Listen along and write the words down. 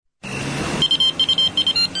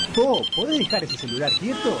Vos, ¿podés dejar ese celular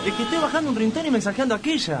quieto? Es que estoy bajando un rintón y mensajeando a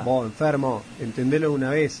aquella. Vos, enfermo, entendelo de una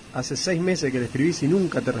vez. Hace 6 meses que le escribís y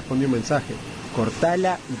nunca te respondió un mensaje.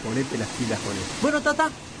 Cortala y ponete las pilas con él. Bueno, Tata,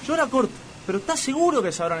 yo la corto. Pero ¿estás seguro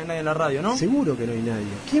que sabrán nadie en la radio, no? Seguro que no hay nadie.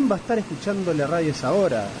 ¿Quién va a estar escuchando la radio a esa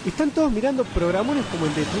hora? Están todos mirando programones como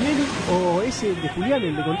el de Tinelli o ese de Julián,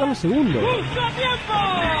 el de contar los segundos. ¡Mucho tiempo!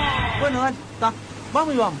 Bueno, dale, está.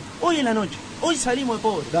 Vamos y vamos. Hoy en la noche. Hoy salimos de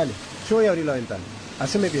pobre. Dale, yo voy a abrir la ventana.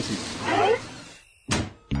 Haceme piecito.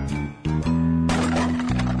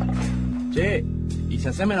 Che, ¿y si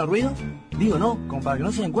hace menos ruido? Digo, no, como para que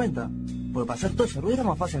no se den cuenta. Porque para hacer todo ese ruido era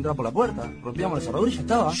más fácil entrar por la puerta. Rompíamos el cerrador y ya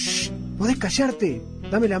estaba. Shh, podés callarte.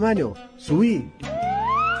 Dame la mano. Subí.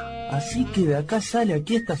 Así que de acá sale,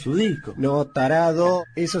 aquí está su disco. No, tarado.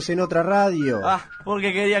 Eso es en otra radio. Ah,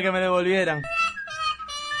 porque quería que me devolvieran.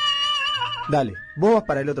 Dale, vos vas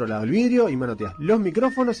para el otro lado del vidrio y manoteás los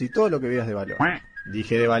micrófonos y todo lo que veas de valor.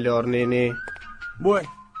 Dije de valor, nene. Bueno,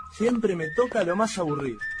 siempre me toca lo más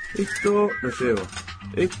aburrido. Esto lo llevo.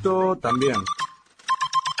 Esto también.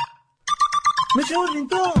 ¡Me llevó el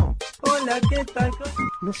rintón! Hola, ¿qué tal?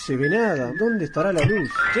 No se ve nada. ¿Dónde estará la luz?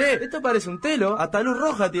 Che, esto parece un telo. Hasta luz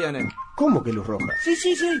roja tiene. ¿Cómo que luz roja? Sí.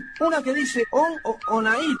 Una que dice on o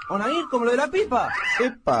onair. Onair como lo de la pipa.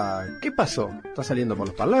 Epa, ¿qué pasó? ¿Estás saliendo por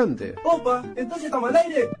los parlantes? Opa, ¿entonces estamos al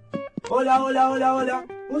aire? Hola.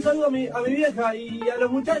 Un saludo a mi vieja y a los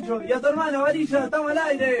muchachos. Y a tu hermana, Varilla. Estamos al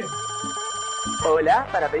aire. Hola,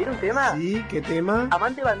 ¿para pedir un tema? Sí, ¿qué tema?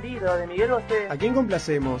 Amante bandido, de Miguel Bosé. ¿A quién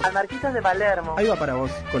complacemos? Anarquistas de Palermo. Ahí va para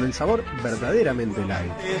vos, con el sabor verdaderamente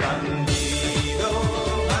light.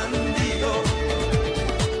 Bandido,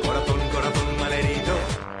 corazón malherido.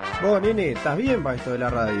 Vos, nene, ¿estás bien para esto de la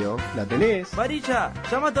radio? ¿La tenés? Varilla,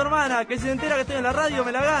 llama a tu hermana, que si se entera que estoy en la radio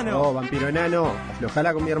me la gano. No, vampiro enano,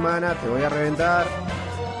 aflojala con mi hermana, te voy a reventar.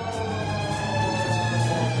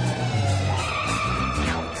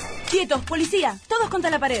 ¡Quietos, policía! ¡Todos contra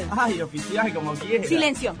la pared! Ay, oficial, como quiera.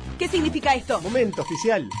 ¡Silencio! ¿Qué significa esto? Momento,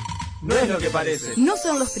 oficial. No es lo que parece. No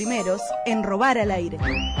son los primeros en robar al aire.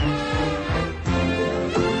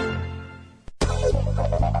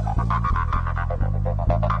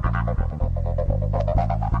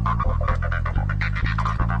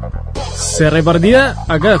 Se repartirá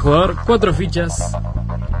a cada jugador 4 fichas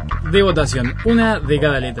de votación, una de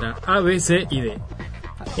cada letra, A, B, C y D.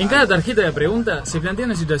 En cada tarjeta de pregunta se plantea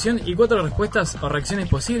una situación y 4 respuestas o reacciones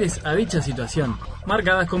posibles a dicha situación,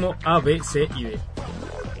 marcadas como A, B, C y D.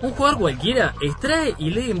 Un jugador cualquiera extrae y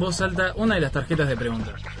lee en voz alta una de las tarjetas de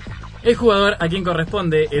pregunta. El jugador a quien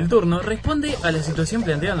corresponde el turno responde a la situación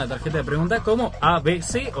planteada en la tarjeta de pregunta como A, B,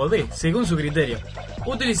 C o D, según su criterio,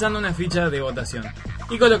 utilizando una ficha de votación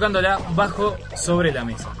y colocándola sobre la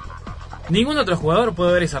mesa. Ningún otro jugador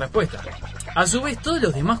puede ver esa respuesta. A su vez, todos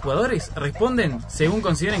los demás jugadores responden según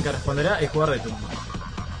consideren que responderá el jugador de turno.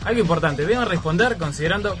 Algo importante, deben responder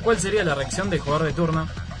considerando cuál sería la reacción del jugador de turno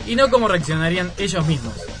y no cómo reaccionarían ellos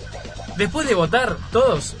mismos. Después de votar,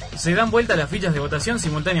 todos se dan vuelta las fichas de votación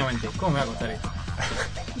simultáneamente. ¿Cómo me va a costar esto?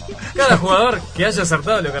 Cada jugador que haya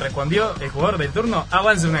acertado lo que respondió el jugador del turno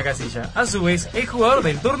avanza una casilla. A su vez, el jugador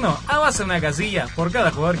del turno avanza una casilla por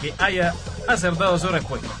cada jugador que haya acertado su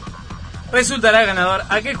respuesta. Resultará ganador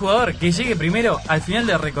aquel jugador que llegue primero al final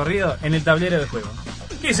del recorrido en el tablero de juego.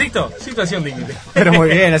 ¿Qué es esto? Situación límite. Pero muy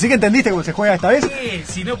bien, así que entendiste cómo se juega esta vez. Sí,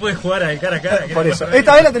 si no puedes jugar al cara a cara. Por eso,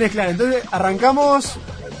 esta vez la tenés clara. Entonces arrancamos.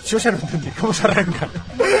 Yo ya no entendí cómo se arranca.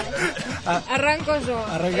 Arranco yo.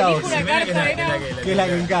 Arrancamos. Elijo una carta, Que es la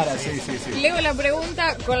que encara, sí. leo la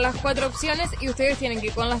pregunta con las 4 opciones y ustedes tienen que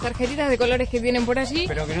ir con las tarjetitas de colores que tienen por allí,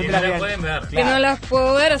 Pero que no Y te no la la pueden ver. que no las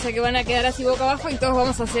puedo ver, o sea que van a quedar así boca abajo y todos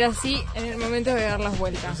vamos a hacer así en el momento de dar las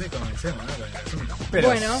vueltas. No sé, comencemos, ¿no? Con el asunto. Pero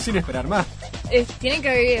Bueno. sin esperar más. Tienen que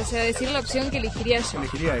decir la opción que elegiría yo.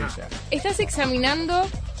 Elegiría ella. Estás examinando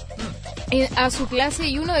a su clase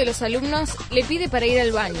y uno de los alumnos le pide para ir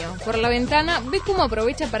al baño. Por la ventana ve cómo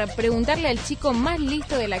aprovecha para preguntarle al chico más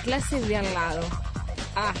listo de la clase de al lado.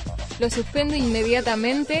 A. Lo suspendo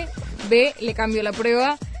inmediatamente. B. Le cambio la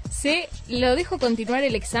prueba. C. Lo dejo continuar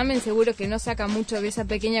el examen, seguro que no saca mucho de esa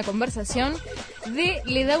pequeña conversación. D.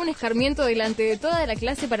 Le da un escarmiento delante de toda la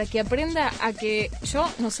clase para que aprenda a que yo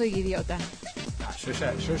no soy idiota. Yo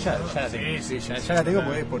ya la tengo. Sí, ya la tengo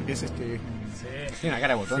porque es tiene una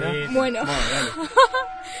cara botona. Sí. Bueno, Dale.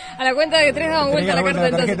 a la cuenta de 3 damos vuelta a la carta,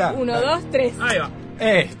 entonces. 1, 2, 3. Ahí va.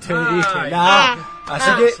 Te dije, Ay. la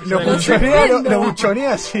Así que lo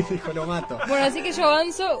buchonea así, dijo, lo mato. Bueno, así que yo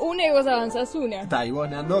avanzo una y vos avanzas una. Está, y vos,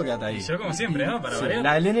 Nando, quédate ahí. Y yo como siempre, ¿no? Para variar.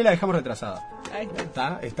 La del nene la dejamos retrasada. Ahí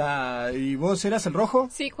está. Está. ¿Y vos eras el rojo?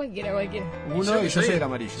 Sí, cualquiera. Uno y yo soy el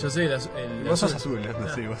amarillo. Yo soy el Vos sos azul. azul,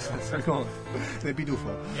 no sé, vos sos como de pitufo.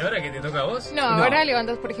 ¿Y ahora que te toca a vos? No, ahora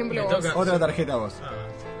levantás, por ejemplo, Me vos. toca. Otra tarjeta a vos.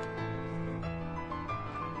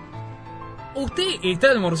 Usted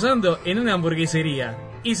está almorzando en una hamburguesería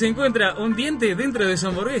y se encuentra un diente dentro de su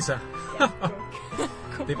hamburguesa.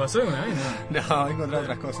 ¿Te pasó alguna vez? No, he encontrado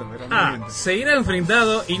otras cosas, pero no A. miento. Seguirá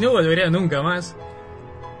enfrentado y no volverá nunca más.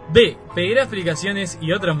 B. Pedirá explicaciones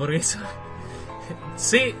y otra hamburguesa.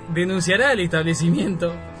 C. Denunciará al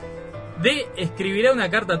establecimiento. D. Escribirá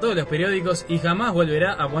una carta a todos los periódicos y jamás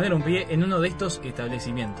volverá a poner un pie en uno de estos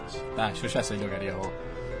establecimientos. Yo ya sé lo que harías vos.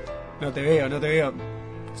 No te veo.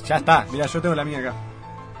 Ya está, mirá, yo tengo la mía acá.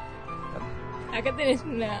 Acá tenés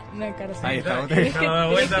una cárcel. Ahí está, vos Tenés tenés. que-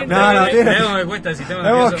 No, tenés que- No, tiene. Mirá cómo me cuesta el sistema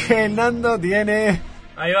Vemos nervioso. que el Nando tiene.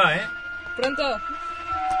 Ahí va, Pronto,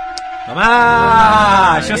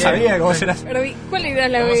 ¡Tomá! Yo bien, sabía que vos eras. perdí. ¿Cuál era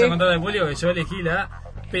la Vamos a B? contar de Julio que yo elegí la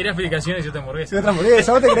pedirá explicaciones y otra hamburguesa. Y otra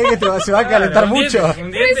hamburguesa, ¿vos te creés que se va a calentar Un diente, mucho?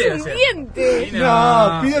 un Pero diente, es o un sea. diente. Sí,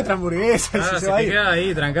 No, pide otra hamburguesa y Ah, se va a te ir. queda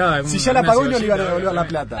ahí trancada. Si ya la pagó y no le iban a cebollita, devolver la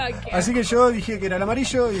plata. Ah, qué Así que yo dije que era el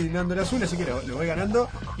amarillo y Nando el azul, así que lo voy ganando.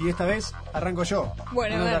 Y esta vez arranco yo.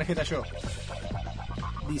 Bueno, Una a ver. tarjeta yo.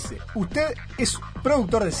 Dice, usted es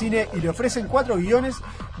productor de cine y le ofrecen 4 guiones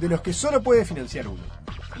de los que solo puede financiar uno.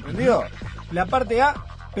 ¿Entendido? La parte A,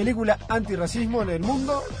 película antirracismo en el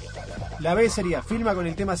mundo. La B sería, filma con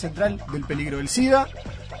el tema central del peligro del SIDA.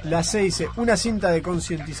 La C dice, una cinta de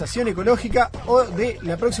concientización ecológica. O de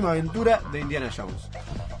la próxima aventura de Indiana Jones.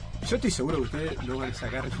 Yo estoy seguro que ustedes lo van a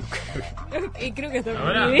sacar nunca. Y creo que está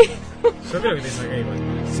Ahora, por ahí. yo creo que te saqué igual.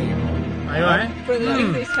 Sí. Ahí va, Pero lo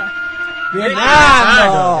dijiste ya. Bien,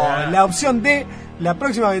 Ah, ¡Nando! La opción D, la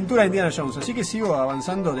próxima aventura de Indiana Jones. Así que sigo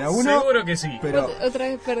avanzando de a uno. Seguro que sí. Pero Otra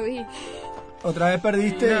vez perdí. otra vez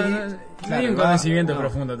perdiste. No hay un conocimiento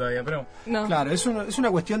profundo todavía, pero... No. Claro, es una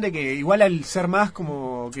cuestión de que igual al ser más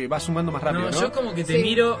como que va sumando más rápido, No, ¿no? yo como que te Sí.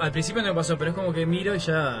 miro, al principio no me pasó, pero es como que miro y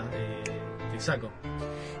ya te saco.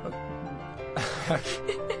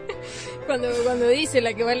 Cuando dice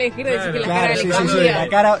la que va a elegir, decir que la cara Claro, le sí, sí, cambia. sí. La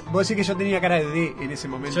cara, vos decís que yo tenía cara de D en ese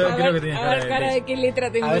momento. Yo A creo ver, que tenías a cara ver, de cara D. de qué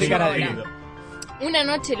letra tengo A ver, yo cara de ahora. D. Una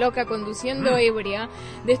noche loca conduciendo ebria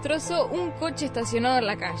destrozó un coche estacionado en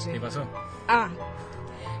la ¿Qué calle. pasó? A.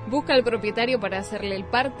 Busca al propietario para hacerle el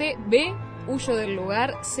parte. B. Huyo del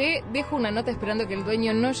lugar. C. Dejo una nota esperando que el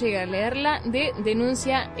dueño no llegue a leerla. D.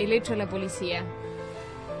 Denuncia el hecho a la policía.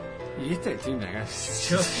 Y este tiene acá.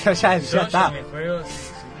 Yo ya ya está. me juego,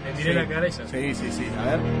 le tiré la cara y ya. Sí. A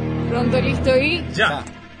ver. Pronto, listo y... Ya.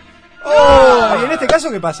 ¡Oh! ¿Y en este caso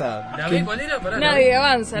qué pasa? ¿La ¿Qué- B cuál era? Pará, Nadie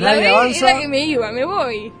avanza. La Nadie B avanza. es la que me iba, me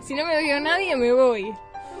voy. Si no me vio nadie, me voy.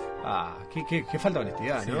 Ah, qué falta de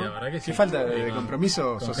honestidad, Sí, ¿no? la verdad que sí. Qué falta de Con-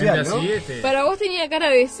 compromiso con social, gente ¿no? así, Para vos tenía cara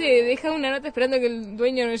de C. Deja una nota esperando que el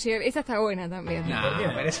dueño no llegue. Esa está buena también. No, ¿Por qué?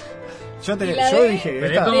 me parece- Yo La yo de- dije, Pero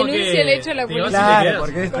esta- es como Denuncia que el hecho a la te vas y te policía. Claro, quedas.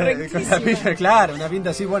 porque esta, Correctísimo. con la pinta, claro, una pinta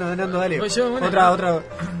así, bueno, Nando, dale. Pues yo, bueno, otra.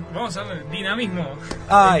 Vamos a ver, dinamismo.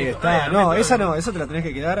 Ahí está, Ay, no, dame esa todo. no, esa te la tenés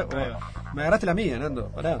que quedar. Ahí va. Me agarraste la mía, Nando,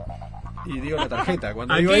 pará. Y digo la tarjeta.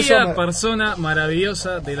 Cuando digo eso, Aquella persona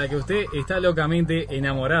maravillosa de la que usted está locamente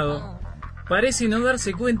enamorado parece no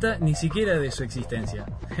darse cuenta ni siquiera de su existencia.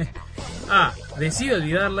 A. Decide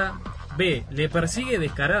olvidarla. B. Le persigue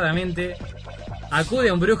descaradamente. Acude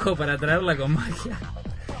a un brujo para traerla con magia.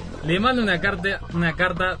 Le manda una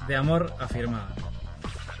carta de amor afirmada.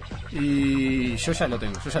 Y yo ya lo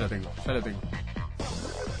tengo.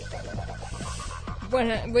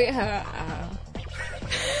 Bueno, voy a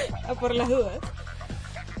por las dudas.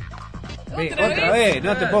 Otra vez,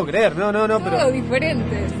 no te puedo creer, no, Todos pero.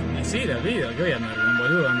 diferentes. Y sí, la olvido, que voy a andar un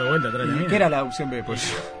boludo dando vuelta atrás de ¿Y mí. qué era la opción B?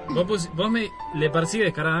 Pues Vos le persigue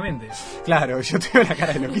descaradamente. claro, yo tengo la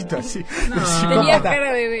cara de loquito así. No. de Tenía psicópata,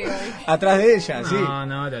 cara de B hoy. atrás de ella, sí. No,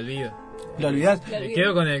 la olvido. ¿Lo olvidás? La Me olvidé.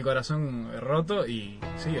 quedo con el corazón roto y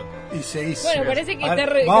sigo. Y seguís. Bueno, parece que A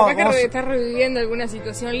ver, está vamos, capaz que está reviviendo alguna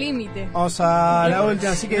situación límite. vamos a la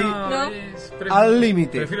última, así que. No. Al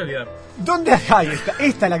límite. Prefiero olvidar. ¿Dónde ahí está?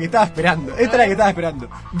 Esta es la que estaba esperando. Esta es la que estaba esperando.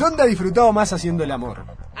 ¿Dónde ha disfrutado más haciendo el amor?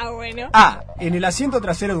 Ah, bueno. A. En el asiento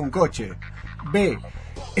trasero de un coche. B.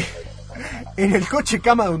 En el coche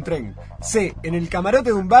cama de un tren. C. En el camarote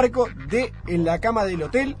de un barco. D. En la cama del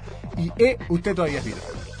hotel. Y E. Usted todavía es virgen.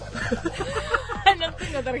 No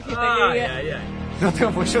tengo tarjeta, Ay, querida. ay, ay. No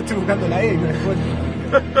tengo, pues yo estoy buscando la E y no la encuentro.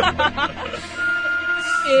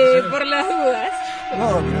 Por las dudas.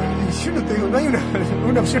 No, pero yo no tengo, no hay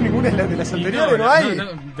una opción ninguna de las anteriores, no hay.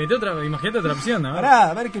 Vete imagínate otra opción, ¿no? Pará,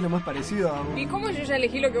 a ver qué es lo más parecido a un... ¿Y cómo yo ya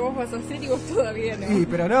elegí lo que vos vas a hacer y vos todavía no? Sí,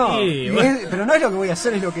 pero no. Sí, bueno. Pero no es lo que voy a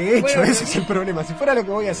hacer, es lo que he hecho. Bueno, ese es el problema. Si fuera lo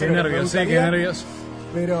que voy a hacer. Qué me nervios, qué gustaría, nervios.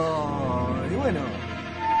 Pero. Y bueno.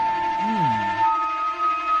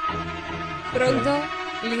 Pronto,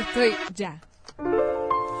 listo y ya.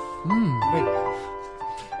 Venga.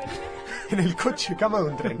 En el coche, cama de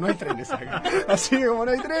un tren. No hay trenes acá. Así que como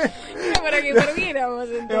no hay tren. Era para que perdiéramos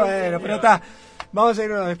entonces. Bueno, pero está. Vamos a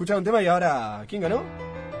ir a escuchar un tema y ahora. ¿Quién ganó?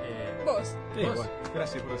 Vos. Sí, bueno,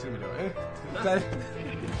 gracias por decírmelo,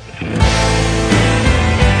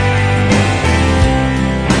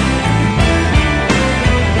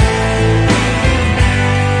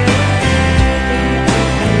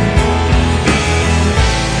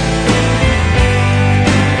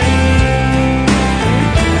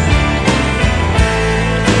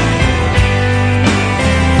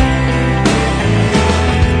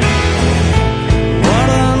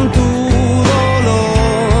 Guardan tu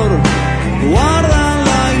dolor, guardan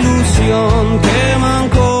la ilusión, queman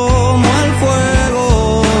como el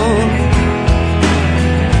fuego,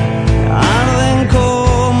 arden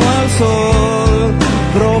como el sol,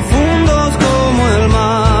 profundos como el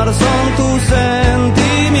mar, son tus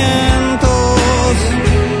sentimientos,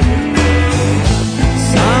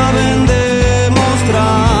 saben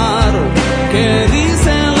demostrar que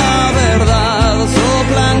dicen la verdad,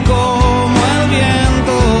 soplan como el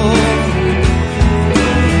viento,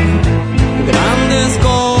 grandes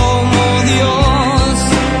como Dios,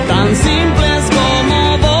 tan simples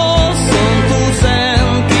como vos, son tus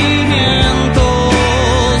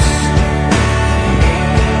sentimientos,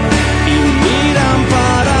 y miran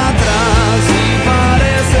para atrás y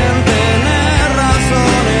parecen tener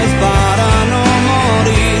razones para no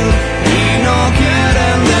morir, y no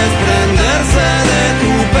quieren desprenderse de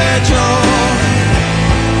tu pecho,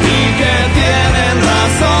 y que tienen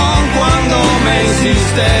razón cuando me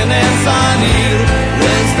insisten en salir de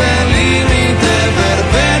este límite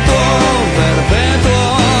perpetuo, perpetuo.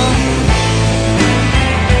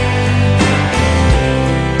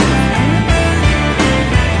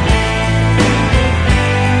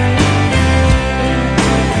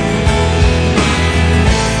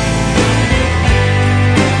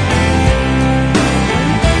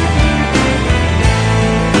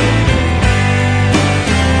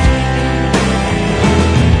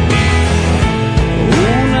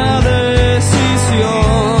 Una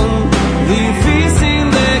decisión difícil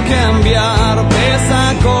de cambiar,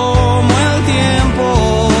 pesa como el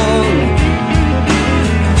tiempo,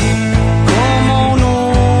 como un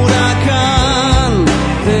huracán,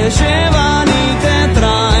 te llevan y te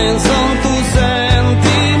traen, son tus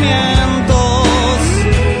sentimientos,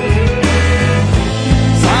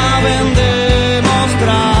 saben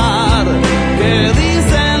demostrar que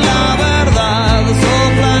dicen la verdad,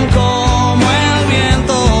 soplan como el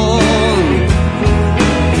viento,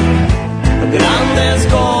 grandes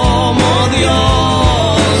como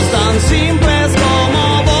Dios, tan simples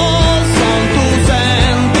como vos, son tus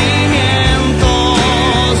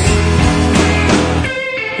sentimientos,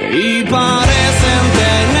 y parecen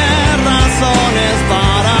tener razones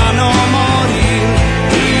para no morir,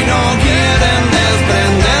 y no quieren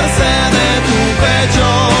desprenderse de tu pecho,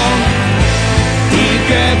 y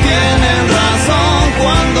que tienen razón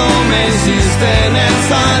cuando me insisten en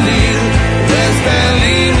salir de este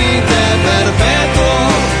límite perpetuo,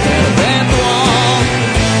 perpetuo,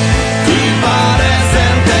 y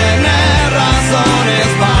parecen tener razones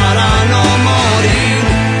para no morir,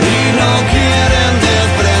 y no quieren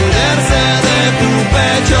desprenderse de tu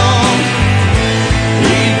pecho,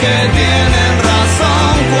 y que tienen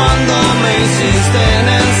razón cuando me insisten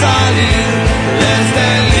en salir de este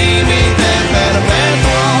límite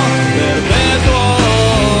perpetuo, perpetuo.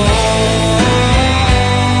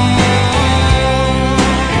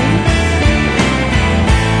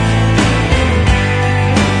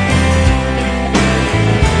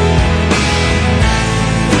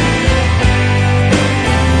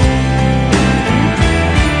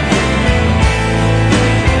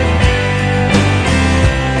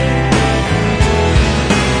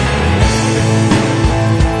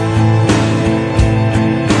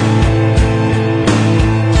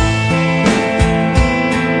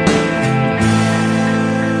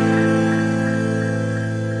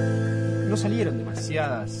 No salieron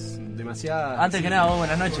demasiadas. Antes que nada, vos,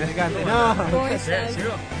 buenas noches. Comunicantes. No. ¿Cómo estás?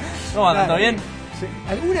 ¿Cómo andan? ¿Todo bien? Sí.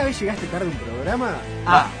 ¿Alguna vez llegaste tarde a un programa?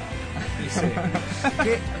 Dice,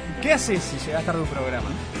 ¿qué haces si llegas tarde a un programa?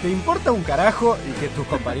 ¿Te importa un carajo y que tus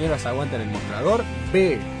compañeros aguanten el mostrador?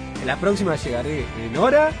 B. La próxima llegaré en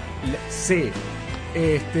hora. C.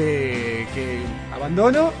 que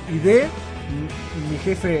abandono, y D, mi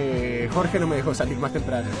jefe Jorge no me dejó salir más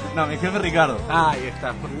temprano. No, mi jefe Ricardo. Ah, ahí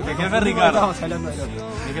está. Mi jefe Ricardo. Estábamos hablando del otro.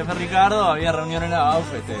 Mi jefe Ricardo, había reunión en la AUF,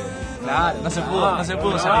 Claro. no se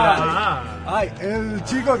pudo salir antes. Ay, el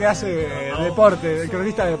chico que hace deporte, el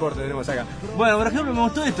cronista de deporte tenemos acá. Bueno, por ejemplo, me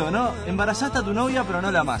gustó esto, ¿no? Embarazaste a tu novia, pero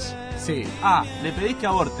no la amás. Sí. A. Le pedís que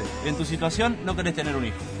aborte. En tu situación no querés tener un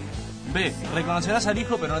hijo. B. Reconocerás al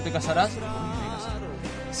hijo, pero no te casarás.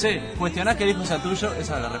 C. Cuestionás que el hijo sea tuyo.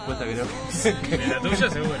 Esa es la respuesta que creo. De la tuya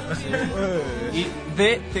seguro. Y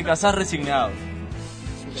D. Te casás resignado.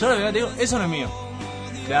 Yo lo que te digo, eso no es mío.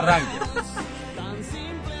 De arranque.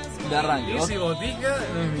 De arranque. Ese botica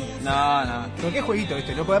no es mío. No. Pero qué jueguito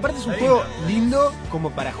este, ¿no? Porque aparte es un juego lindo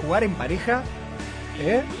como para jugar en pareja.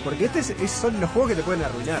 Porque son los juegos que te pueden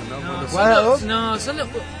arruinar, ¿no? Cuando jugás a dos. No, son los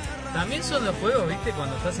juegos. También son los juegos, ¿viste?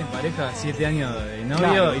 Cuando estás en pareja, 7 años de novio,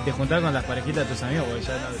 Claro. y te juntás con las parejitas de tus amigos, porque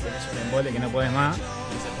ya no tenés un embole que no podés más, y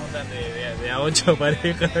se juntan de a 8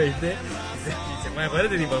 parejas, ¿viste? Y se puede jugar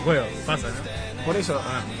este tipo de juego, pasa, ¿no? Por eso.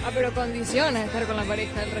 Pero condiciona estar con la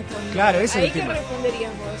pareja el responder. Claro, ese es ¿Ahí el qué tema.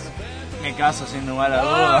 responderías vos? Me caso sin lugar a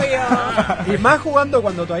dudas. Obvio. Y más jugando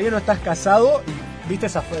cuando todavía no estás casado y viste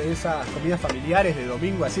esas comidas familiares de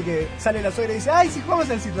domingo, así que sale la suegra y dice, ay, si jugamos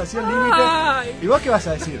en situación límite. ¿Y vos qué vas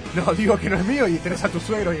a decir? No, digo que no es mío, y tenés a tu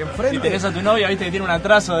suegro ahí enfrente. Y tenés a tu novia, viste, que tiene un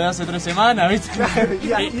atraso de hace 3 semanas, viste. Claro,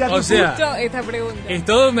 y a tu O sea, Justo esta pregunta. es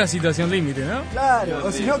toda una situación límite, ¿no? Claro,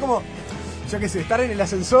 o si no, como, yo qué sé, estar en el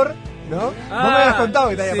ascensor, ¿no? Vos me Ah, habías contado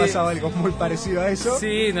que te había sí. pasado algo muy parecido a eso.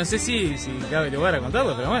 Sí, no sé si cabe lugar a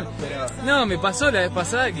contarlo, pero bueno. No, me pasó la vez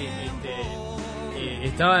pasada que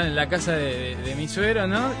estaba en la casa de mi suegro,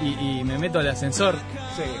 ¿no? Y me meto al ascensor.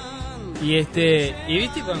 Sí. Y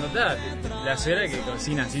viste cuando está la suegra que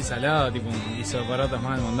cocina así salado, tipo un guiso de porotos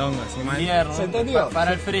mal, mondongo, así mal. Invierno, ¿Se entendió?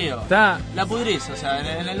 para el frío. Está La pudrís, o sea,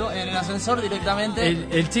 en el ascensor directamente.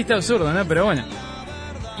 el chiste absurdo, ¿no? Pero bueno.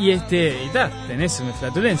 Y tenés unas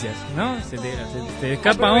flatulencias, ¿no? Se te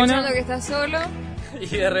escapa uno Aprovechando que estás solo. y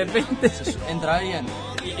de repente Entra alguien.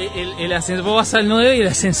 el ascensor, vos vas al 9 y el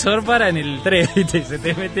ascensor para en el 3, ¿viste? Y se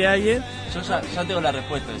te mete alguien. Yo ya tengo la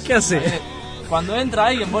respuesta. ¿Qué hace? Cuando entra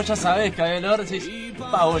alguien, vos ya sabés que hay olor, decís,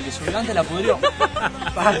 pavo, el que su gigante la pudrió.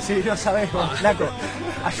 Sí, no sabés, vos, flaco.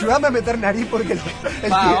 Ayúdame a meter nariz porque el que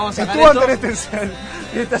vamos a estuvo sacar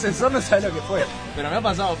en este ascensor no sabe lo que fue. Pero me ha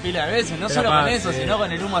pasado pila de veces, no Pero solo con eso, sí. sino con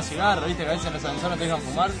el humo a cigarro, viste que a veces en los ascensores no te dejan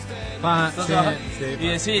fumar. Entonces, Sí. y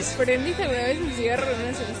decís, ¿Prendiste alguna vez un cigarro en un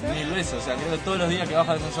ascensor? 1000 veces, o sea, creo que todos los días que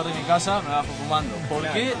bajo al ascensor de mi casa me bajo fumando. ¿Por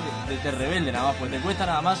qué? Te rebelde nada más, porque te cuesta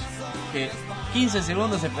nada más que 15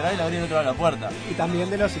 segundos esperar y abrir otro lado de la puerta. Y también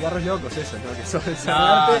de los cigarros locos, eso, ¿no? Que son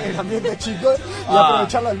encerrarte en ambiente chico y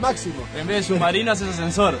aprovecharlo al máximo. En vez de submarino haces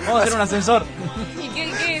ascensor. Vamos a hacer un ascensor. ¿Y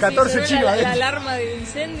qué 14 si chivas, la alarma de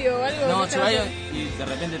incendio o algo? No, ¿Qué se va estás y de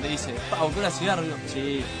repente te dice, Pau, ¿qué hora cigarro? Y yo,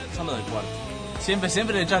 sí, son los del cuarto.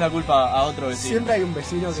 Siempre le echas la culpa a otro vecino. Siempre hay un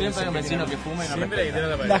vecino que Siempre hay un se vecino genera. que fuma y no Siempre hay que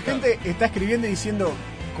respeta. tener la La gente está escribiendo y diciendo,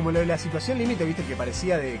 como lo de la situación límite, viste, que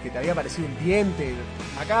parecía que te había aparecido un diente.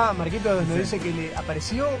 Acá Marquitos nos dice que le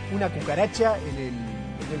apareció una cucaracha en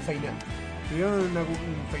el feiná. Tuvieron un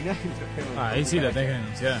feiná y trajeron Ahí sí la tenés que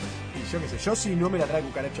denunciar. Y yo qué sé, yo si no me la trae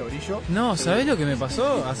cucaracha brillo. No, ¿sabés lo que me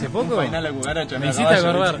pasó hace poco? Un peinar la cucaracha. Me a hiciste caballo,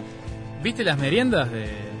 acordar. ¿viste? ¿Viste las meriendas de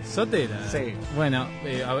Sote? Sí. Bueno,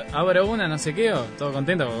 abro una, no sé qué, todo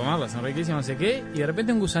contento por comerlas, son riquísimas, no sé qué, y de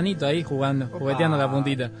repente un gusanito ahí jugando, jugueteando la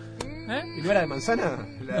puntita. ¿Y no era de manzana?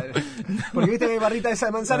 Porque viste que hay barrita esa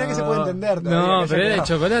de manzana que se puede entender todavía. No, que pero haya era de quedado.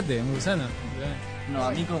 chocolate, un gusano. No,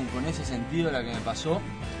 a mí con ese sentido la que me pasó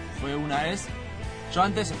fue una vez. Yo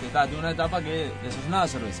antes tuve una etapa que desayunaba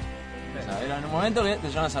cerveza. O sea, era en un momento que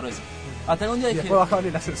desayunaba cerveza. Hasta que un día Y dije, después bajaba en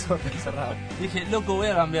el ascensor cerrado. dije, loco, voy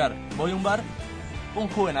a cambiar. Voy a un bar, un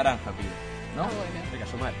jugo de naranja pido. ¿No? Me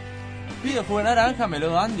cayó mal. Pido jugo de naranja, me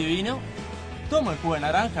lo dan divino. Tomo el jugo de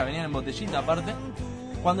naranja, venían en botellita aparte.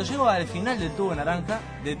 Cuando llego al final del tubo de naranja,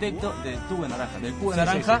 del jugo de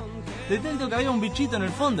naranja, detecto que había un bichito en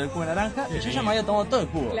el fondo del jugo de naranja y yo ya me había tomado todo el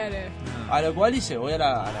jugo. Claro. A lo cual hice, voy a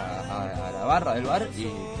la barra del bar y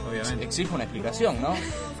Obviamente. exijo una explicación, ¿no?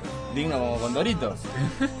 Digno como Condorito.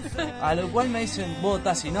 A lo cual me dicen,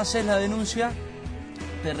 Bota, si no haces la denuncia,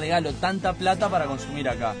 te regalo tanta plata para consumir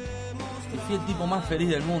acá. Y fui el tipo más feliz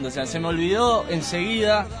del mundo, o sea, se me olvidó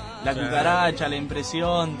enseguida la cucaracha, la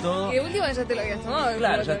impresión, todo. Que de última ya te lo habías tomado.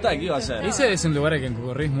 Claro, ya está, ¿qué iba a hacer? ¿Ese es un lugar al que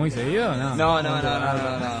concurrís muy seguido o no? No.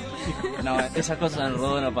 No, esas cosas en el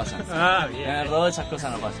rodó no pasan. Ah, En bien. el rodó esas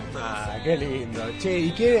cosas no pasan. Ah, qué lindo. Che,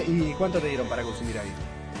 ¿y cuánto te dieron para consumir ahí?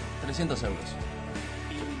 300 euros.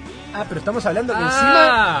 Ah, pero estamos hablando que Ah,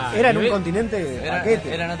 encima era en y un ve- continente Era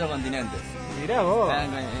paquete. en otro continente. Mirá vos.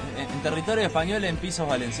 En territorio español, en pisos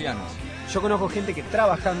valencianos. Yo conozco gente que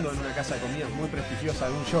trabajando en una casa de comidas muy prestigiosa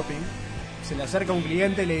de un shopping, se le acerca un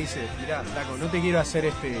cliente y le dice, mirá, flaco, no te quiero hacer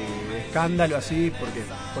este escándalo así porque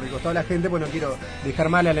por el costado de la gente, pues no quiero dejar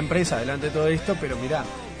mal a la empresa delante de todo esto, pero mirá,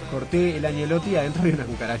 corté el añelote y adentro había una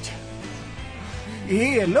cucaracha.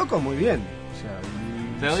 Y el loco, muy bien. O sea,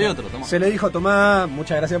 te doy otro, toma. Se le dijo, tomá,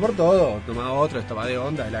 muchas gracias por todo, tomá otro, estaba de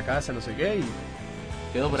onda de la casa, no sé qué, y...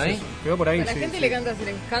 ¿Quedó por ahí? Quedó por ahí, A la gente le canta hacer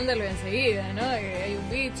escándalo enseguida, ¿no? De que hay un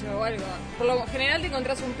bicho o algo. Por lo general te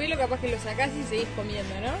encontrás un pelo, capaz que lo sacás y seguís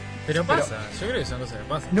comiendo, ¿no? Pero pasa, yo creo que son cosas que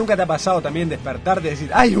pasan. ¿Nunca te ha pasado también despertarte y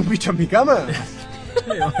decir, ¡hay un bicho en mi cama?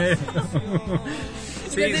 ¿No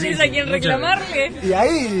tenés a quien reclamarle? Y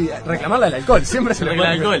ahí reclamarle al alcohol, siempre se le El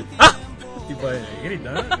alcohol. ¡Ah! Tipo de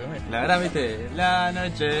grito, ¿no? La verdad, viste, la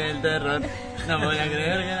noche del terror. No me voy a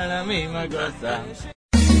creer que era la misma cosa.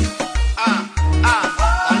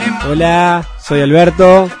 Hola, soy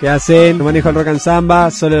Alberto, ¿qué hacen? Manejo el rock and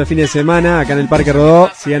samba, solo de fin de semana, acá en el Parque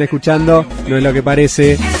Rodó. Sigan escuchando, no es lo que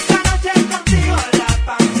parece.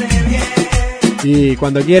 Y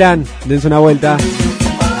cuando quieran, dense una vuelta.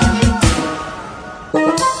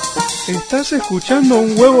 Estás escuchando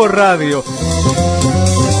Un Huevo Radio.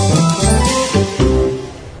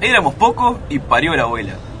 Éramos pocos y parió la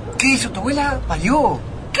abuela. ¿Qué hizo tu abuela? ¿Parió?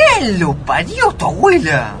 ¿Qué lo parió tu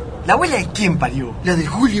abuela? ¿La abuela de quién parió? ¿La de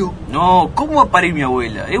Julio? No, ¿cómo va a parir mi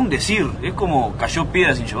abuela? Es un decir, es como cayó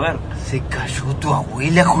piedra sin llover. ¿Se cayó tu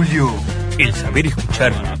abuela, Julio? El saber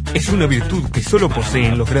escuchar es una virtud que solo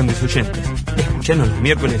poseen los grandes oyentes. Escuchanos los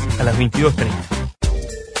miércoles a las 22:30.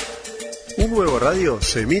 Un Huevo Radio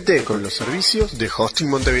se emite con los servicios de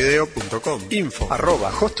hostingmontevideo.com.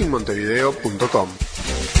 info@hostingmontevideo.com.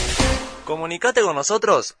 Comunicate con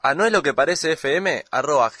nosotros a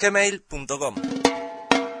noesloqueparecefm@gmail.com.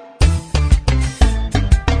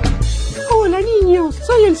 Hola niños,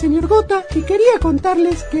 soy el señor Gota y quería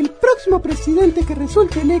contarles que el próximo presidente que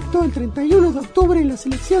resulte electo el 31 de octubre en las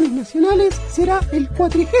elecciones nacionales será el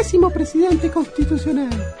 40º presidente constitucional.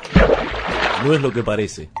 No es lo que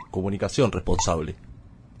parece. Comunicación responsable.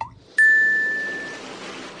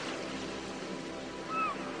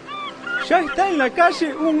 Ya está en la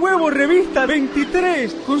calle Un Huevo Revista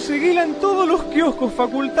 23. Conseguila en todos los kioscos,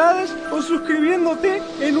 facultades o suscribiéndote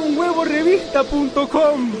en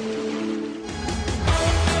unhuevorevista.com.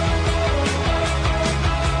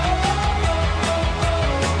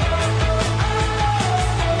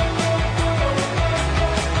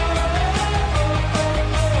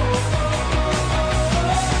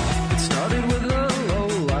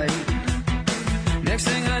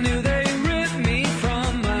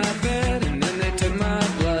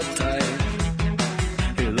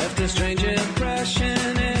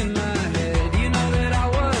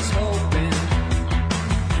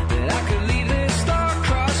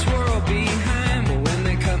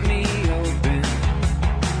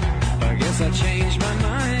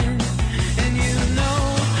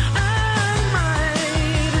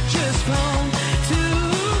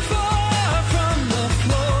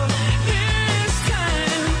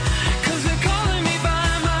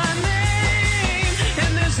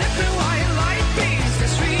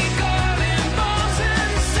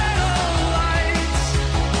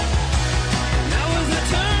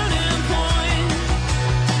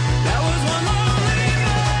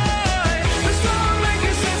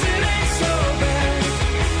 So bad.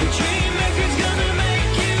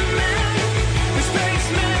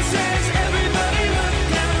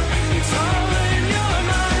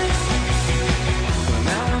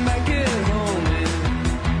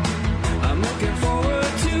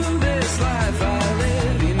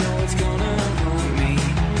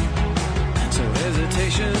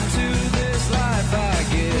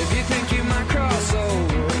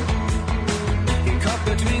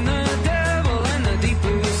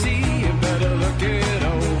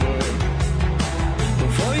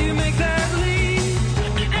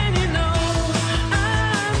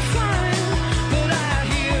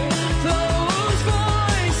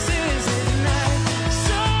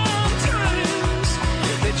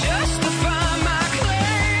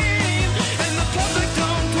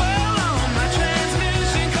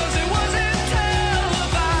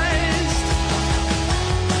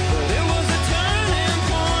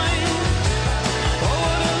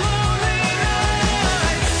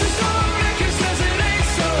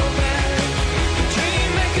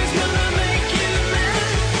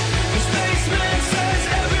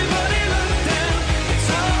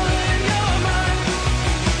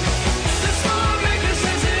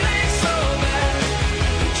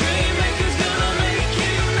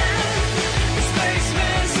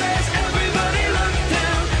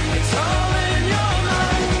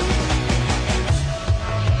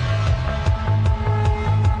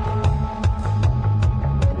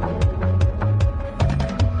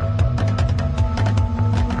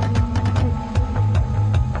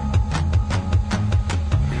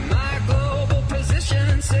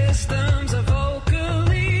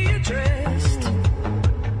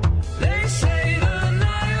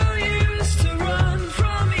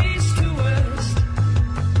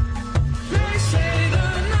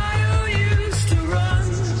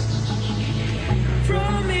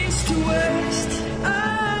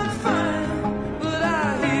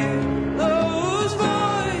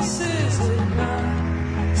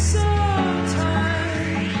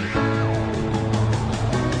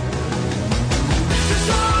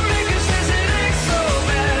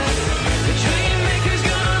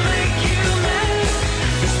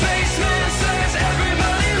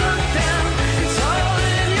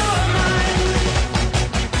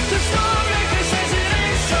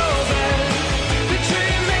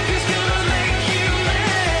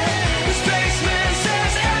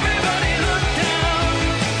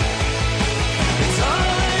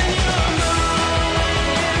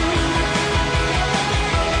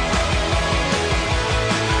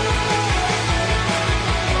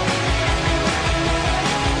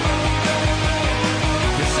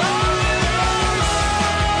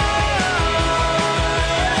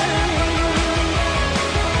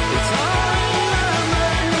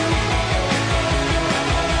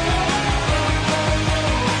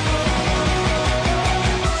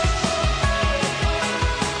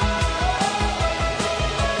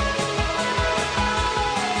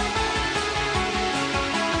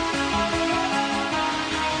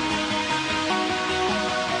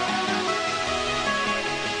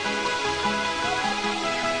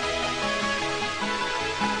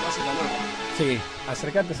 Sí,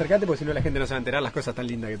 acercate porque si no la gente no se va a enterar las cosas tan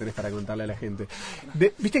lindas que tenés para contarle a la gente.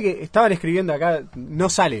 Viste que estaban escribiendo acá, no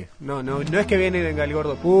sale, no es que viene el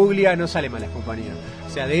gordo Puglia, no sale Malas Compañías.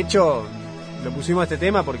 O sea, de hecho, lo pusimos a este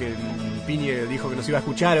tema porque el Piñe dijo que nos iba a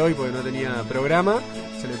escuchar hoy porque no tenía programa,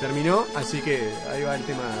 se le terminó, así que ahí va el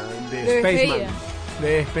tema de Spaceman. De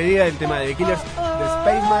despedida del tema de The Killers de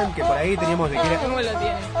Spaceman, que por ahí teníamos de Killers. ¿Cómo lo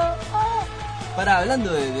tiene? Pará,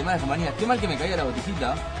 hablando de Malas Compañías, qué mal que me caía la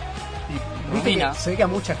botijita. Viste que se ve que a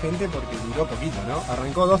mucha gente porque duró poquito, ¿no?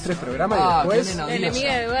 Arrancó 2-3 programas y después... La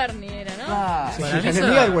enemiga de Barney era, ¿no? Sí, la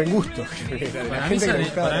enemiga del buen gusto. Para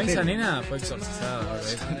mí esa nena fue exorcizada.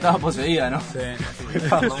 Estaba poseída, ¿no? Sí.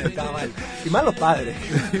 Estaba mal. Y mal los padres,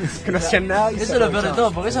 que no hacían nada. Eso es lo peor de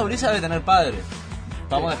todo, porque esa gurisa debe tener padre.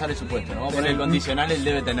 Vamos a dejar el supuesto, ¿no? Vamos a poner el condicional, él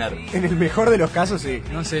debe tener. En el mejor de los casos, sí.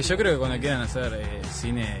 No sé, yo creo que cuando quieran hacer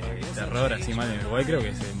cine de terror así mal en Uruguay, creo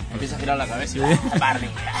que se empieza a girar la cabeza. Barney.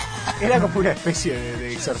 Era como una especie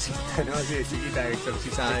de exorcista, ¿no? Así de chiquita,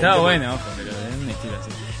 exorcizada. Estaba bueno, ojo, pero en un estilo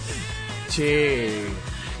así. Che,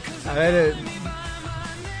 a ver,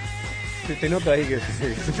 te noto ahí que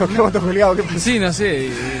nos quedamos todos colgados. ¿Qué pasa? Sí, no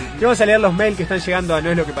sé. Vamos a leer los mails que están llegando a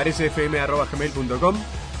noesloqueparece@fm.gmail.com,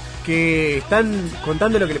 que están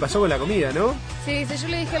contando lo que le pasó con la comida, ¿no? Sí, yo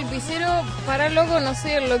le dije al pizzero, para loco, no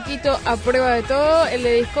soy el loquito a prueba de todo, el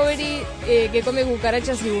de Discovery que come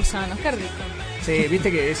cucarachas y gusanos, qué rico. Sí,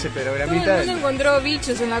 viste que ese programita... Todo el mundo encontró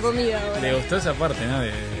bichos en la comida ahora. Le gustó esa parte, ¿no?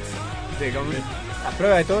 A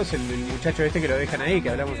prueba de todo es el muchacho este que lo dejan ahí, que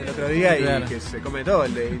hablamos el otro día, claro. Y que se come todo,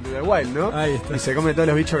 el de Into the Wild, ¿no? Ahí está. Y se come todos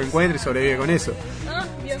los bichos que encuentra y sobrevive con eso. Ah,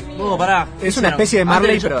 Dios mío. Pará. Es una especie de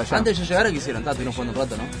Marley, pero allá. Antes de yo llegar, ¿qué hicieron? Estuvimos jugando un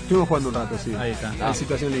rato, ¿no? Estuvimos jugando un rato, sí. Ahí está. En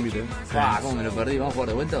situación límite. ¿Cómo me lo perdí? ¿Vamos a jugar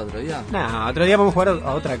de vuelta otro día? No, otro día vamos a jugar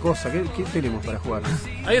a otra cosa. ¿Qué tenemos para jugar?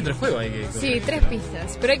 Hay otro juego ahí que... Sí, 3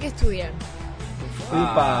 pistas, pero hay que estudiar.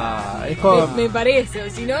 Upa, es como... me parece,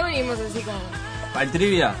 si no venimos así como... ¿Para el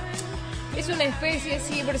trivia? Es una especie,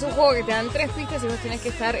 sí, pero es un juego que te dan 3 pistas y vos tenés que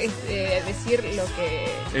estar decir lo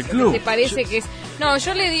que te parece que es. No,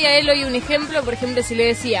 yo le di a él hoy un ejemplo, por ejemplo, si le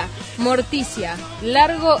decía Morticia,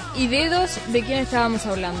 Largo y Dedos, ¿de quién estábamos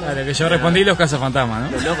hablando? Claro, que yo respondí los cazafantasmas,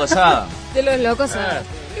 ¿no? Los locos Ada. De los locos Ada.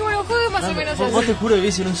 Y bueno, el juego es más o menos así. Vos te juro que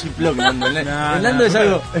vivís en un ziploc, Nando es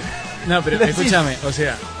algo... No, pero escúchame, o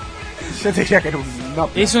sea... Yo te diría que era un... No,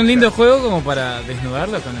 es un lindo juego como para desnudar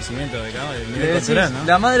los conocimientos de cada nivel cultural, ¿no?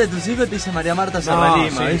 La madre de tus hijos te dice María Marta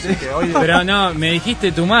Serralima, ¿viste? Pero no, me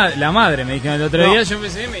dijiste la madre, me dijeron el otro día, yo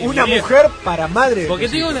pensé... Una mujer para madre. Porque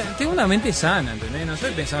tengo una mente sana, ¿entendés? No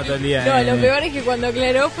estoy pensando todo el día... No, lo peor es que cuando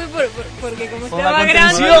aclaró fue porque como estaba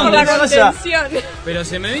grande, por la contención. Pero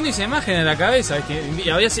se me vino esa imagen en la cabeza,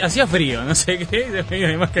 hacía frío, no sé qué, se me vino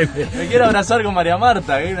la imagen Me quiero abrazar con María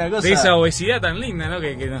Marta, que es una cosa... De esa obesidad tan linda, ¿no?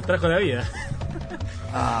 Que nos trajo la vida.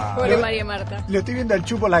 Pobre María Marta. Lo estoy viendo al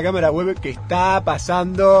Chu por la cámara web que está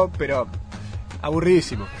pasando, pero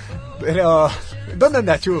aburridísimo. Pero, ¿dónde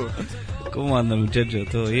andás, Chu? ¿Cómo andan, muchachos?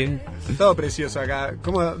 ¿Todo bien? Todo precioso acá.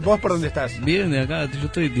 ¿Vos por dónde estás? Bien, de acá. Yo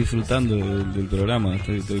estoy disfrutando del programa.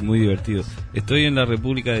 Estoy muy divertido. Estoy en la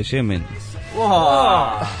República de Yemen.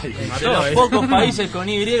 ¡Wow! De los pocos países con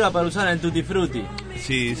Y para usar el Tutti Frutti.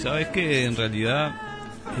 Sí, sabes que en realidad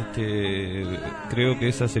creo que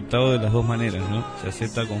es aceptado de las dos maneras, ¿no? Se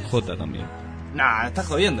acepta con J también. Nah, estás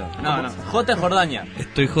jodiendo. No. J es Jordania.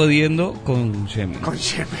 Estoy jodiendo con Yemen. Con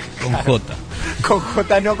Yemen. Con J. Con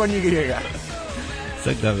J, no con Y.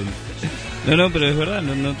 Exactamente. No, pero es verdad,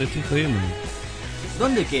 no te estoy jodiendo.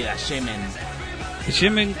 ¿Dónde queda Yemen?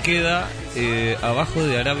 Yemen queda abajo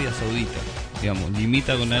de Arabia Saudita. Digamos,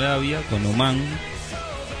 limita con Arabia, con Omán.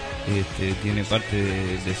 Tiene parte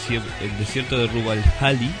del desierto de Rub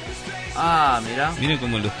al-Hali. Ah, mirá. Miren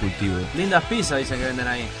cómo los cultivo. Lindas pizzas dicen que venden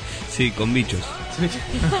ahí. Sí, con bichos.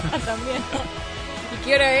 También. ¿Y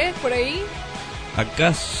qué hora es por ahí?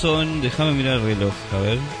 Acá son, déjame mirar el reloj, a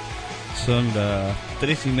ver. Son las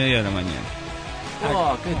 3:30 de la mañana.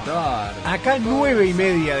 Oh, qué tarde. Acá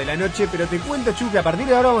 9:30 de la noche, pero te cuento, Chu, que a partir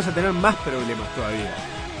de ahora vamos a tener más problemas todavía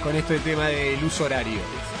con este tema del uso horario.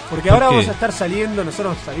 Porque ahora vamos a estar saliendo,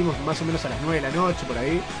 nosotros salimos más o menos a las 9 de la noche, por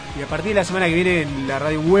ahí, y a partir de la semana que viene en la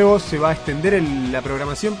Radio Huevo se va a extender la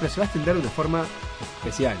programación, pero se va a extender de una forma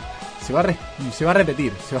especial. Se va a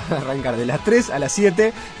repetir, se va a arrancar de las 3 a las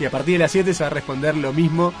 7, y a partir de las 7 se va a responder lo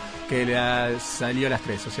mismo que salió a las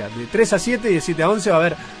 3. O sea, de 3 a 7 y de 7 a 11 va a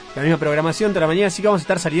haber la misma programación toda la mañana, así que vamos a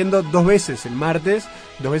estar saliendo 2 veces el martes,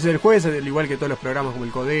 2 veces el jueves, al igual que todos los programas como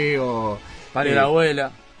el Codeo, Padre la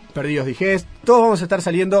Abuela, Perdidos Digest, todos vamos a estar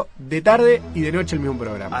saliendo de tarde y de noche el mismo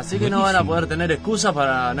programa. Así que no van a poder tener excusas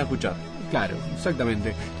para no escuchar. Claro,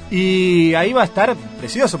 exactamente. Y ahí va a estar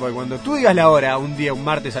precioso, porque cuando tú digas la hora, un día, un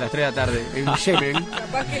martes a las 3 de la tarde, en Yemen,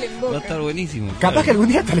 Capaz que le invoca. Va a estar buenísimo. capaz que algún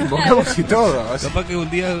día te lo invocamos y todo. O sea, Capaz que un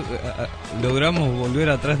día logramos volver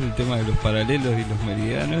atrás del tema de los paralelos y los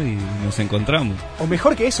meridianos y nos encontramos. o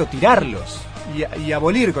mejor que eso, tirarlos. Y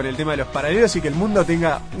abolir con el tema de los paralelos y que el mundo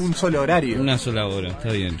tenga un solo horario. Una sola hora, está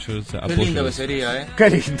bien. Yo Qué apoyo lindo que eso. sería, Qué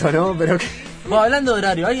lindo, ¿no? Pero Bueno, hablando de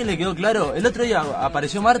horario, ¿a alguien le quedó claro? ¿El otro día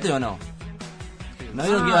apareció Marte o no? ¿No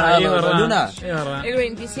vieron que iban a dar es dos verdad, lunas? es verdad. El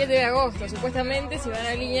 27 de agosto, supuestamente, se van a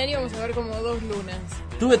alinear y vamos a ver como 2 lunas.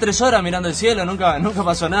 Tuve 3 horas mirando el cielo, nunca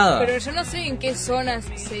pasó nada. Pero yo no sé en qué zonas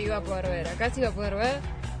se iba a poder ver. ¿Acá se iba a poder ver?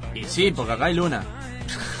 Y sí, porque acá hay luna.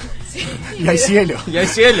 y hay cielo. Y hay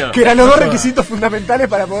cielo. Que eran los dos requisitos fundamentales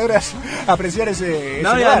para poder apreciar ese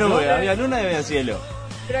No ese había lugar, nube, ¿no? había luna y había cielo.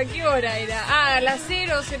 ¿Pero a qué hora era? Ah, a las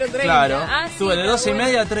 0:30. Claro, Ah, sí, estuve de está 12:30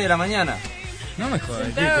 bueno. a 3 de la mañana. No me jodas,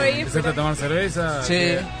 Sentado ahí, empezaste a tomar cerveza. Sí,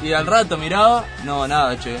 ¿qué? y al rato miraba, no,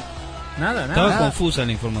 nada, che. Nada. Estaba confusa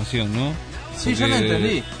la información, ¿no? Sí, yo no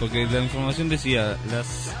entendí. Porque la información decía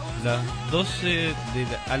las 12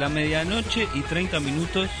 a la medianoche y 30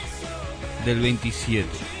 minutos del 27,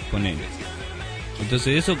 ponele.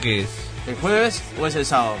 Entonces, ¿eso qué es? ¿El jueves o es el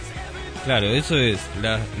sábado? Claro, eso es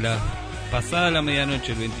la pasada la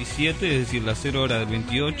medianoche el 27, es decir, las 0 horas del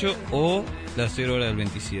 28 o las 0 horas del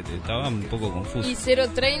 27. Estaba un poco confuso. ¿Y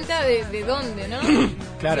 0:30 de dónde, no?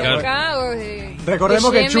 Claro. ¿De acá o de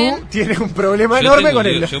Recordemos de que Chu Yemen? tiene un problema Yo enorme tengo con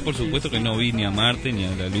lío, él. yo por supuesto que no vi ni a Marte, ni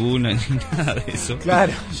a la Luna, ni nada de eso.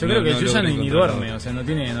 Claro. Yo creo que No Yuya logré ni encontrarlo. duerme, o sea, no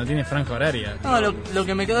tiene franja horaria. No, lo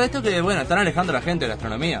que me quedó de esto es que, bueno, están alejando a la gente de la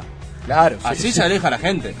astronomía. Claro. sí, Así sí. se aleja la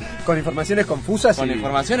gente. Con informaciones confusas. Con y...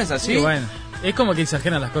 informaciones así. Sí, bueno. Es como que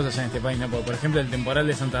exageran las cosas ya en este país, ¿no? Por ejemplo, el temporal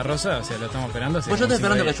de Santa Rosa, o sea, lo estamos esperando. Pues yo estoy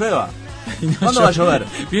esperando que llueva. No, ¿Cuándo va a llover?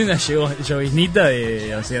 Viene una lloviznita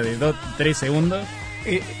de, o sea, de 2-3 segundos.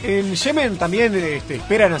 ¿En Yemen también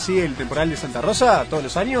esperan así el temporal de Santa Rosa todos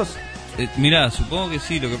los años? Mirá, supongo que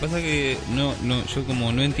sí, lo que pasa que no, yo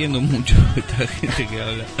como no entiendo mucho de esta gente que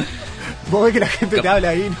habla. Vos ves que la gente te habla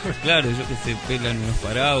ahí, ¿no? Claro, yo que se pelan unos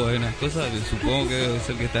paraguas, unas cosas, supongo que debe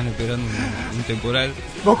ser que están esperando un temporal.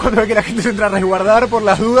 Vos cuando ves que la gente se entra a resguardar por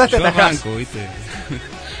las dudas te Yo atajás. arranco, ¿viste?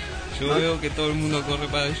 Yo veo que todo el mundo corre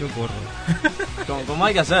para que yo corro. Como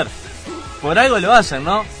hay que hacer. Por algo lo hacen,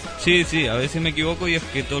 ¿no? Sí, a veces me equivoco y es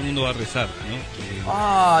que todo el mundo va a rezar, ¿no?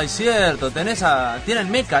 Ay, cierto,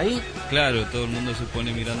 tienen Meca ahí. Claro, todo el mundo se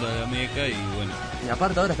pone mirando a la Meca y bueno. Y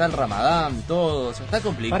aparte ahora está el Ramadán, todo, o sea, está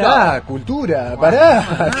complicado. Pará, cultura,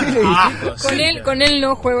 pará. ¿Qué le dijiste? Con él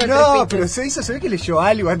no juego el No, trepito. pero se ve que leyó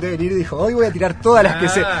algo antes de venir y dijo, hoy voy a tirar todas las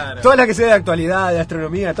que sé de actualidad, de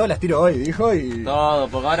astronomía, todas las tiro hoy, dijo y... Todo,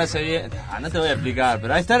 porque ahora se viene... no te voy a explicar,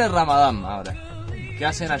 pero ahí está el Ramadán ahora. Que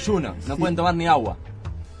hacen ayuno, no pueden tomar ni agua.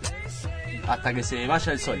 Hasta que se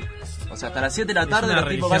vaya el sol. O sea, hasta las 7 de la tarde los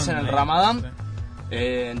tipos que hacen el Ramadán,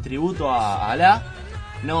 en tributo a Alá,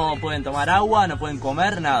 no pueden tomar agua, no pueden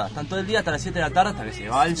comer, nada. Están todo el día hasta las 7 de la tarde, hasta que se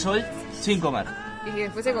va el sol, sin comer. Y que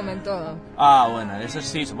después se comen todo. Ah, bueno, eso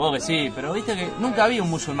sí, supongo que sí. Pero viste que nunca vi un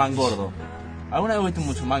musulmán gordo. ¿Alguna vez viste un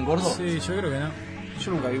musulmán gordo? Sí, yo creo que no.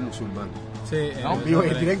 Yo nunca vi un musulmán. Sí, ¿No? Vivo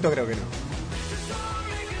en directo creo que no.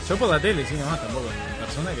 Yo por la tele, sí, nomás tampoco. En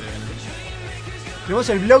persona creo que no. Tenemos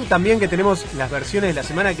el blog también que tenemos las versiones de la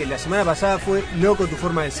semana, que la semana pasada fue Loco tu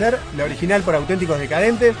forma de ser, la original por Auténticos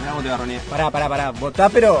Decadentes. Mirá cómo te agarroné. Pará, votá,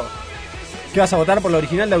 pero ¿qué vas a votar por la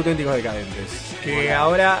original de Auténticos Decadentes? Que Bueno.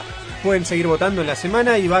 ahora pueden seguir votando en la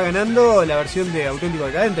semana y va ganando la versión de Auténticos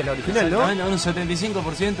Decadentes, la original, ¿no? Exactamente, un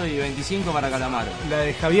 75% y 25% para Calamaro. La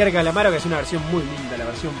de Javier Calamaro, que es una versión muy linda, la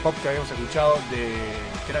versión pop que habíamos escuchado, que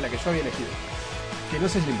era la que yo había elegido. Que no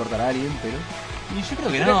sé si le importará a alguien, pero... Y yo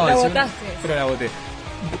creo que Pero no. la es- votaste. Pero la voté.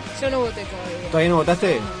 Yo no voté todavía. ¿Todavía no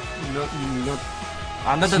votaste? No.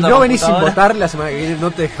 Andate Si a tu no venís sin computadora. votar la semana que viene,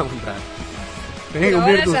 no te dejamos entrar. Tenés que Pero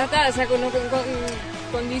cumplir ahora tu... ya está, ya con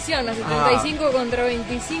condición, a 75 contra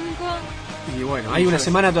 25. Y bueno, hay una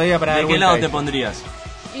semana todavía para dar ¿De qué vuelta lado a te esto. pondrías?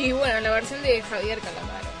 Y bueno, la versión de Javier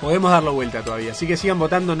Calamaro. Podemos darlo vuelta todavía, así que sigan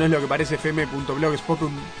votando, no es lo que parece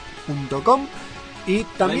fm.blogspot.com. Y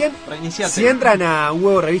también, Reiniciate. si entran a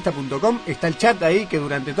huevorevista.com, está el chat ahí, que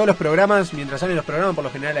durante todos los programas, mientras salen los programas, por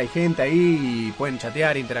lo general hay gente ahí y pueden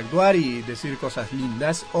chatear, interactuar y decir cosas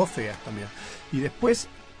lindas o feas también. Y después,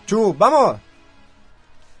 Chu, ¿vamos?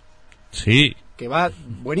 Sí. Que va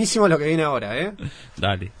buenísimo lo que viene ahora, ¿eh?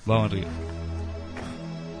 Dale, vamos arriba.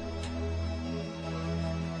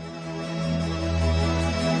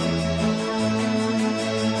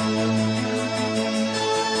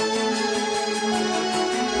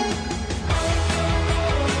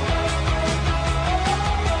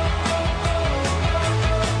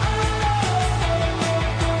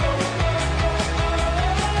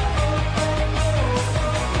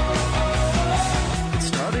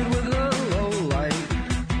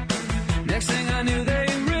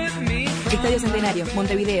 Centenario,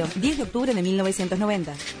 Montevideo, 10 de octubre de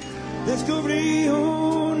 1990. Descubrí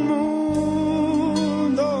un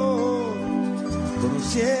mundo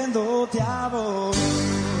conociéndote a vos.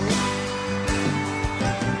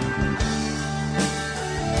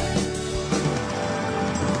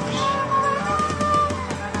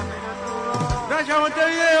 ¡Gracias,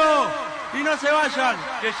 Montevideo! Y no se vayan,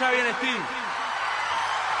 que ya viene Steve.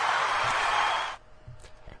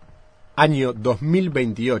 Año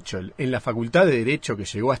 2028, en la Facultad de Derecho, que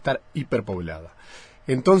llegó a estar hiperpoblada.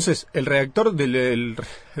 Entonces, el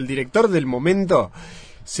director del momento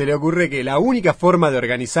se le ocurre que la única forma de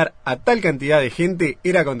organizar a tal cantidad de gente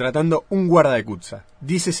era contratando un guarda de Cutsa.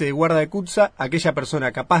 Dícese de guarda de Cutsa aquella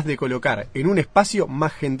persona capaz de colocar en un espacio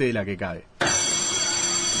más gente de la que cabe.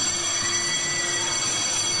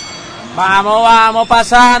 Vamos, vamos,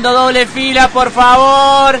 pasando, doble fila, por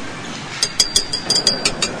favor.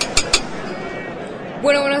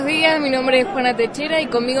 Bueno, buenos días, mi nombre es Juana Techera y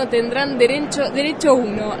conmigo tendrán derecho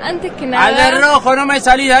 1. Antes que nada... Al de rojo, no me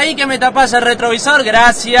salís de ahí que me tapás el retrovisor,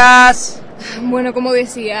 gracias. Bueno, como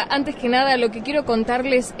decía, antes que nada lo que quiero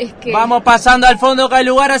contarles es que... Vamos pasando al fondo que hay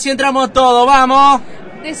lugar, así entramos todos, vamos.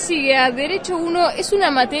 Decía, derecho 1 es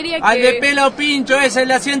una materia que... Al de pelo pincho es el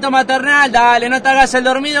de asiento maternal, dale, no te hagas el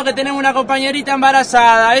dormido que tenemos una compañerita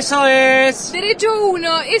embarazada, eso es. Derecho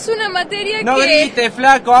 1 es una materia no que... No grites,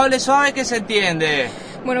 flaco, hable suave que se entiende.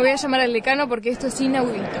 Bueno, voy a llamar al decano porque esto es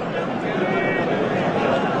inaudito.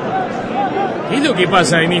 ¿Qué es lo que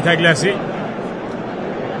pasa en esta clase?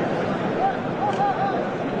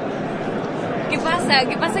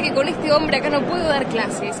 ¿Qué pasa que con este hombre acá no puedo dar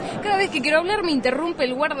clases? Cada vez que quiero hablar me interrumpe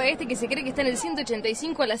el guarda este que se cree que está en el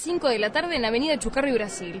 185 a las 5 de la tarde en Avenida Chucarro y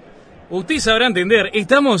Brasil. Usted sabrá entender,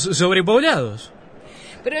 estamos sobrepoblados.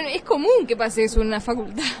 Pero es común que pase eso en una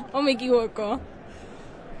facultad, ¿o me equivoco?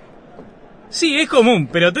 Sí, es común,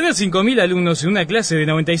 pero tener 5.000 alumnos en una clase de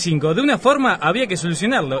 95, de una forma había que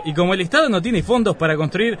solucionarlo, y como el Estado no tiene fondos para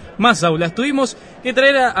construir más aulas, tuvimos que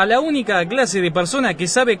traer a la única clase de persona que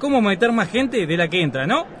sabe cómo meter más gente de la que entra,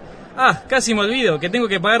 ¿no? Ah, casi me olvido que tengo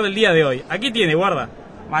que pagar el día de hoy. Aquí tiene, guarda.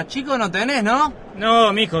 Más chico no tenés, ¿no?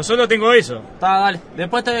 No, mijo, solo tengo eso. Está, dale,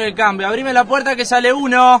 después te doy el cambio. Abrime la puerta que sale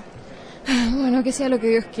uno. Bueno, que sea lo que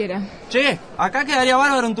Dios quiera. Che, acá quedaría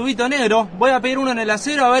bárbaro un tubito negro. Voy a pedir uno en el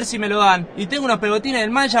acero a ver si me lo dan. Y tengo unos pegotines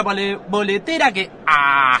del Maya para la boletera que...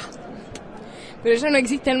 ¡Ah! Pero ya no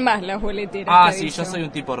existen más las boleteras. Ah, sí, yo soy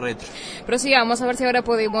un tipo retro. Prosigamos, a ver si ahora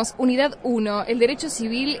podemos. Unidad 1. El derecho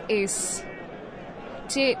civil es...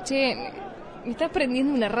 Che, ¿me estás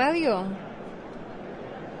prendiendo una radio?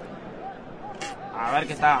 A ver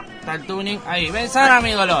que está el tuning. Ahí, ven sana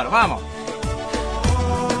mi dolor, vamos.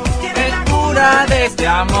 De este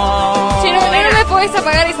amor. Che, ¿no me podés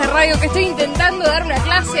apagar esa radio que estoy intentando dar una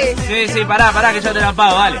clase? Sí, pará que yo te la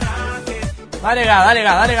apago, dale. Dale gas.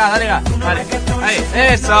 Dale,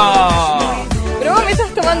 ahí, eso. ¿Pero vos me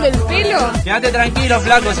estás tomando el pelo? Quédate tranquilo,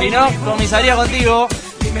 flaco, si no, comisaría contigo.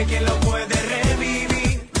 Dime quién lo puede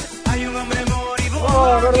revivir. Hay un hombre moribundo.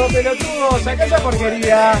 Oh, gordo pelotudo, sacá esa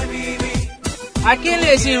porquería. ¿A quién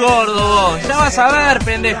le decís gordo vos? Ya vas a ver,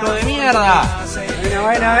 pendejo de mierda.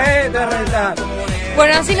 Bueno, te rentar.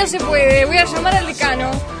 Bueno, así no se puede, voy a llamar al decano.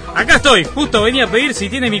 Acá estoy, justo venía a pedir si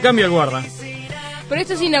tiene mi cambio el guarda. Pero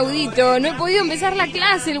esto es inaudito, no he podido empezar la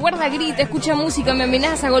clase, el guarda grita, escucha música, me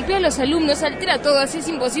amenaza, golpea a los alumnos, altera todo, así es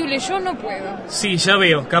imposible, yo no puedo. Sí, ya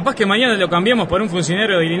veo, capaz que mañana lo cambiamos por un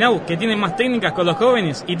funcionario de INAU que tiene más técnicas con los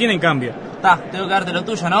jóvenes y tienen cambio. Tengo que darte lo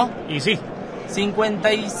tuyo, ¿no? Y sí.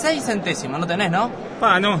 56 centésimos, ¿no tenés, no?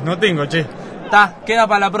 No tengo, che. Queda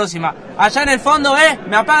para la próxima. Allá en el fondo,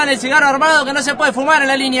 me apagan el cigarro armado que no se puede fumar en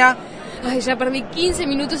la línea. Ay, ya perdí 15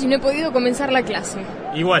 minutos y no he podido comenzar la clase.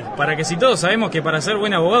 Igual, para que si todos sabemos que para ser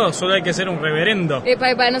buen abogado solo hay que ser un reverendo.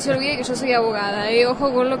 Epa, no se olvide que yo soy abogada,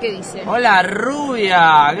 ojo con lo que dice. Hola,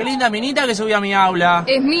 rubia, qué linda minita que subió a mi aula.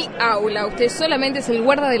 Es mi aula, usted solamente es el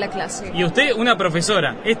guarda de la clase. Y usted una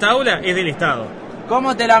profesora, esta aula es del Estado.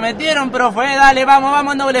 ¿Cómo te la metieron, profe? Dale,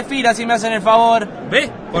 vamos en doble fila si me hacen el favor. ¿Ves?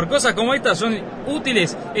 Por cosas como estas son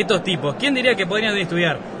útiles estos tipos. ¿Quién diría que podrían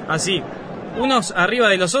estudiar así? Unos arriba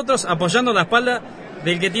de los otros apoyando la espalda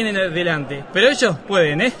del que tienen delante. Pero ellos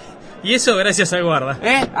pueden, ¿eh? Y eso gracias al guarda.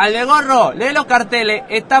 Al de gorro, lee los carteles.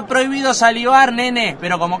 Está prohibido salivar, nene.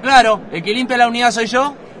 Pero como claro, el que limpia la unidad soy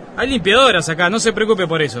yo. Hay limpiadoras acá, no se preocupe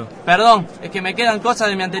por eso. Perdón, es que me quedan cosas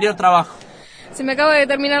de mi anterior trabajo. Se me acaba de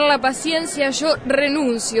terminar la paciencia, yo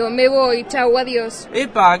renuncio, me voy, chau, adiós.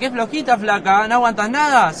 Epa, qué flojita, flaca, ¿no aguantas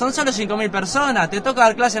nada? Son solo 5.000 personas, te toca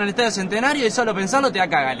dar clase en el Estadio Centenario y solo pensarlo te da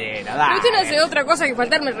cagalera, ¿Pero usted no hace otra cosa que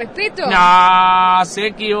faltarme el respeto? No, se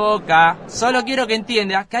equivoca. Solo quiero que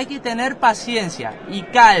entienda que hay que tener paciencia y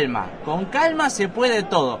calma. Con calma se puede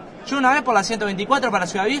todo. Yo una vez por la 124 para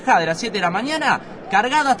Ciudad Vieja, de las 7 de la mañana,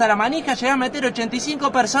 cargado hasta la manija, llegué a meter 85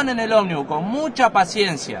 personas en el ómnibus, con mucha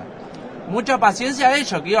paciencia. Mucha paciencia a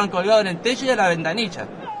ellos, que iban colgados en el techo y en la ventanilla.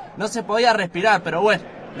 No se podía respirar, pero bueno,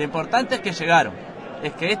 lo importante es que llegaron.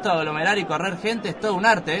 Es que esto de aglomerar y correr gente es todo un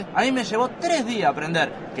arte, ¿eh? A mí me llevó 3 días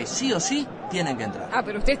aprender que sí o sí tienen que entrar. Ah,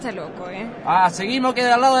 pero usted está loco, ¿eh? Seguimos que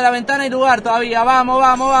del lado de la ventana hay lugar todavía. Vamos,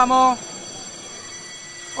 vamos, vamos.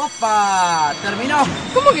 ¡Opa! ¿Terminó?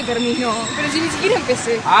 ¿Cómo que terminó? Pero si ni siquiera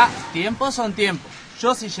empecé. Tiempos son tiempos.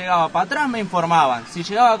 Yo si llegaba para atrás me informaban. Si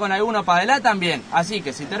llegaba con alguno para adelante también. Así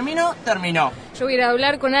que si terminó, terminó. Yo voy a ir a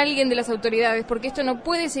hablar con alguien de las autoridades, porque esto no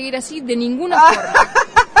puede seguir así de ninguna forma.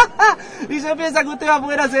 ¿Y se piensa que usted va a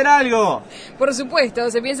poder hacer algo? Por supuesto,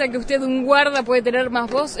 se piensa que usted, un guarda, puede tener más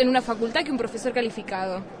voz en una facultad que un profesor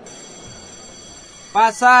calificado.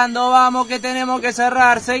 Pasando, vamos, que tenemos que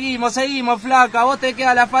cerrar. Seguimos, flaca. Vos te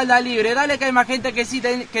queda la falda libre. Dale que hay más gente que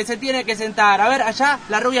se tiene que sentar. A ver, allá,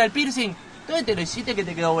 la rubia del piercing. ¿Dónde te lo hiciste que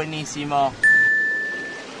te quedó buenísimo?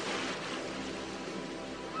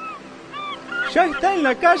 Ya está en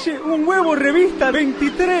la calle un huevo revista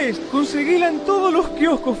 23. Conseguila en todos los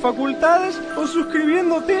kioscos facultades o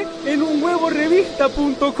suscribiéndote en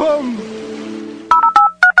unhuevorevista.com.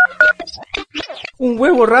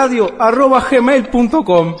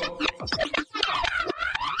 unhuevoradio@gmail.com.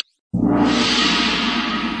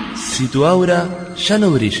 Si tu aura ya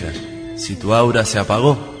no brilla, si tu aura se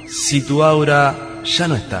apagó, si tu aura ya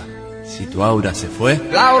no está, si tu aura se fue,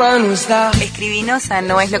 Laura no está. Escribinos a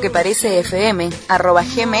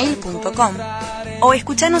noesloqueparecefm@gmail.com o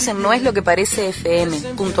escuchanos en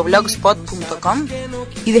noesloqueparecefm.blogspot.com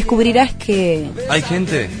y descubrirás que hay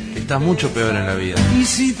gente que está mucho peor en la vida. Y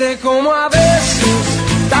si te como a veces,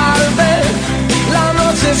 tal vez la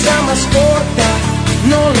noche sea más corta,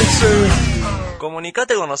 no lo sé.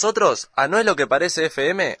 Comunicate con nosotros a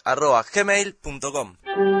noesloqueparecefm@gmail.com.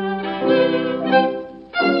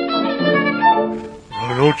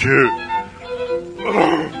 Buenas noches.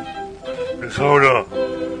 Les habla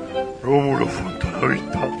Rómulo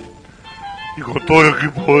Fontanavista. Y con todo el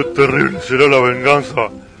equipo de Terrible Será la Venganza,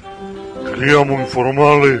 queríamos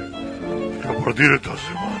informarles que a partir de esta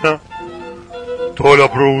semana, toda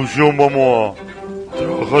la producción vamos a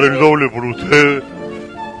trabajar el doble por ustedes,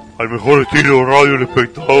 al mejor estilo Radio El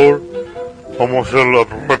Espectador. Vamos a hacer la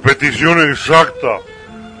repetición exacta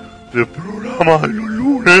del programa de los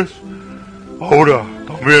lunes, ahora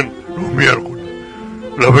también los miércoles,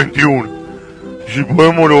 las 21. Y si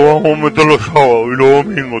podemos lo vamos a meter los sábados y los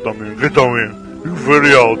domingos también, que está bien, y un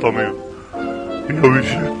feriado también, y los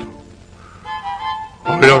bisietos.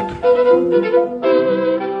 Adelante.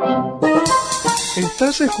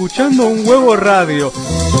 Estás escuchando Un Huevo Radio.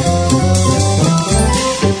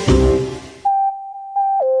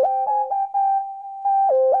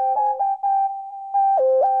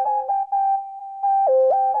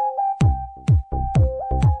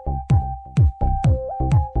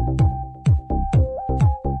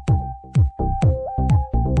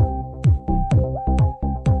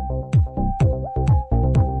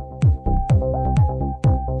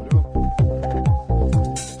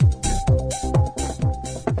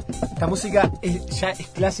 Esta música ya es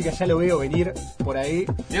clásica, ya lo veo venir por ahí.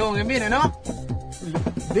 Diego, ¿quién viene, no?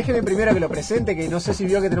 Déjeme primero que lo presente, que no sé si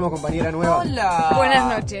vio que tenemos compañera nueva. Hola.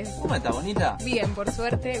 Buenas noches. ¿Cómo está, bonita? Bien, por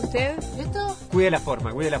suerte. ¿Usted? ¿Esto? Cuide la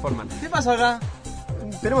forma, cuide la forma. ¿Qué pasó acá?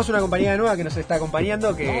 Tenemos una compañera nueva que nos está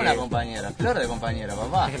acompañando. Que... ¿Cómo una compañera? Flor de compañera,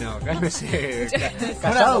 papá. No, cálmese.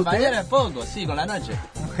 Una compañera es poco, sí, con la noche.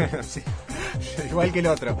 Bueno, sí. Igual que el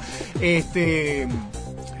otro.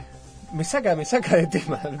 Me saca de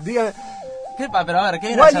tema. Dígame. Pero a ver, ¿qué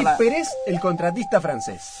viene Wally a Pérez, el contratista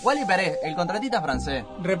francés. Wally Pérez, el contratista francés.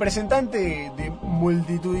 Representante de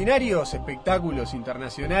multitudinarios espectáculos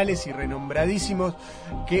internacionales y renombradísimos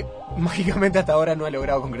que mágicamente hasta ahora no ha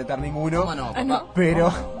logrado concretar ninguno. ¿Cómo no, papá?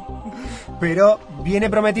 Pero viene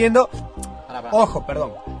prometiendo. Ojo,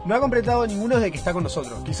 perdón. No ha completado ninguno de que está con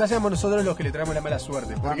nosotros. Quizás seamos nosotros los que le traemos la mala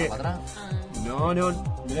suerte. Porque... ¿Para atrás? No.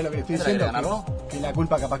 Mirá lo que le estoy diciendo. Que la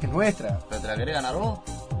culpa capaz que es nuestra. ¿Pero te la querés ganar vos?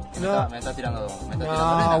 No. Me está tirando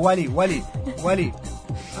arena. Wally. ¿Me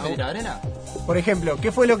tira arena? Por ejemplo,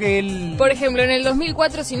 ¿qué fue lo que él...? Por ejemplo, en el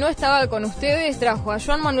 2004, si no estaba con ustedes, trajo a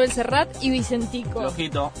Joan Manuel Serrat y Vicentico.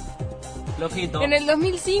 Flojito. Flojito. En el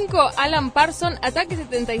 2005, Alan Parsons, Ataque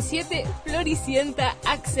 77, Floricienta,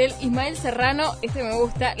 Axel, Ismael Serrano, este me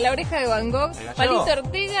gusta, La Oreja de Van Gogh, Palito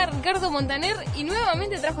Ortega, Ricardo Montaner y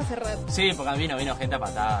nuevamente trajo a Serrat. Sí, porque vino gente a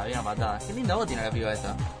patada, vino a patada. Qué linda voz tiene la piba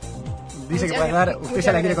esta. Dice que para dar, usted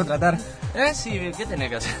ya la quiere contratar. Sí, ¿qué tenés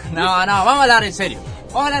que hacer? No, vamos a hablar en serio.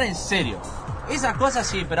 Vamos a hablar en serio. Esas cosas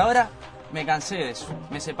sí, pero ahora me cansé de eso.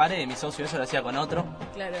 Me separé de mi socio, eso lo hacía con otro.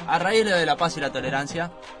 Claro. A raíz de la paz y la tolerancia,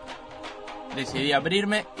 decidí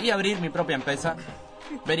abrirme y abrir mi propia empresa.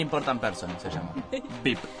 Very Important Person se llama.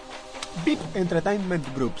 VIP. VIP Entertainment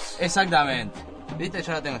Groups. Exactamente. ¿Viste?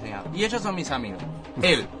 Yo la tengo enseñada. Y ellos son mis amigos.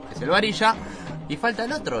 Él, que es el varilla, y falta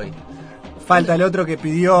el otro hoy. Falta el otro que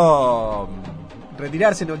pidió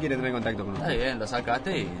retirarse, no quiere tener contacto con usted. Está bien, lo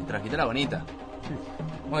sacaste y trajiste la bonita.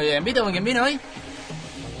 Muy bien, ¿viste con quién vino hoy?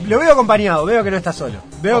 Lo veo acompañado, veo que no está solo.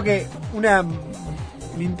 Veo que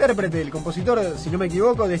el intérprete, el compositor, si no me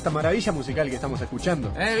equivoco, de esta maravilla musical que estamos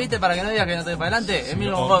escuchando. ¿Viste? Para que no digas que no estoy para adelante, sí,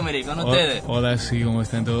 Emilio Montgomery, con ustedes. Hola, sí, ¿cómo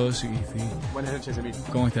están todos? Sí. Buenas noches, Emilio.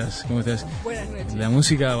 ¿Cómo estás? Buenas noches. La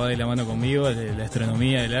música va de la mano conmigo, la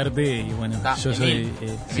astronomía, el arte, y bueno, yo soy...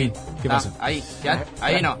 sí, ¿qué pasa? Ahí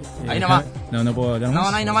nomás. No puedo hablar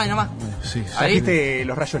más. No, ahí nomás. Bueno, sí. ¿Trajiste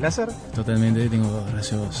los rayos láser? Totalmente, tengo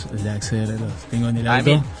rayos láser, los tengo en el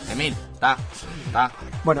auto. Emil, está.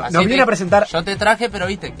 Bueno, nos viene a presentar... Yo te traje, pero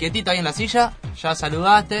viste, quietito ahí en la silla, ya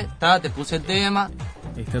saludaste, te puse el tema.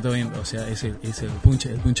 Está todo bien, o sea, es el punch.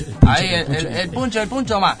 Ahí, el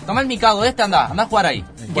puncho más. Toma el micado andá a jugar ahí,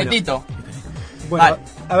 quietito. Bueno, vale.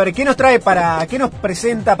 A ver, ¿qué nos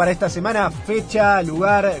presenta para esta semana? Fecha,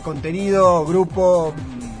 lugar, contenido, grupo...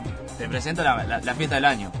 Te presento la fiesta del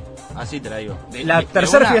año, así te la digo. La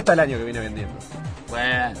tercera fiesta del año que viene vendiendo.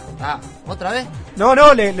 Bueno, ¿otra vez? No,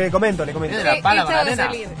 le comento. ¿Es de la pala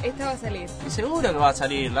esta va a salir. Y seguro que va a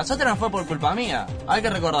salir. Las otras no fue por culpa mía. Hay que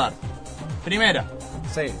recordar. Primera.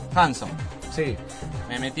 Sí. Hanson. Sí.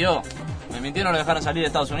 Me mintió, no lo dejaron salir de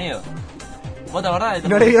Estados Unidos. ¿Vos te acordás de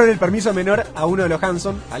No le dieron el permiso menor a uno de los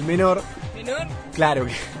Hanson, al menor. ¿Menor? Claro.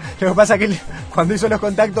 Lo que pasa es que él, cuando hizo los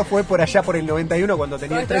contactos fue por allá por el 91, cuando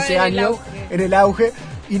tenía 13 años, en el auge.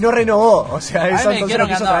 Y no renovó, o sea, eso entonces lo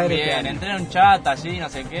quiso traer bien, entré en un chat allí, no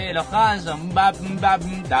sé qué, los Hanson,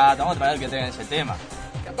 vamos a traer que tengan ese tema.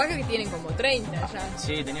 Capaz que tienen como 30 ya.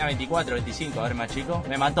 Sí, tenía 24, 25, a ver, más chico.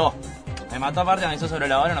 Me mató aparte, me hizo sobre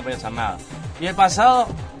la hora, no podía hacer nada. Y el pasado,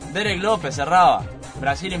 Derek López cerraba,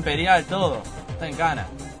 Brasil Imperial, todo, está en cana.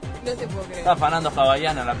 No te puedo creer. Está afanando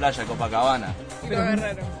hawaiana en la playa de Copacabana.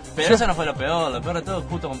 Pero eso no fue lo peor de todo,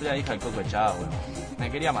 justo cumplí la hija del Coco Chávez, me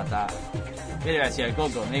quería matar. ¿Qué le iba a decir al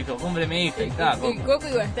Coco? Me dijo, cumple mi hija y está, Coco. ¿El Coco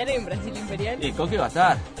iba a estar en Brasil Imperial? Y el Coco iba a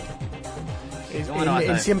estar.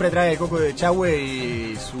 Él siempre trae el Coco de Chahue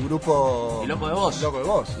y su grupo... Y Loco de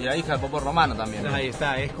Voz. Y la hija de Popo Romano también. Ahí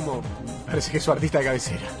está, es como... Parece que es su artista de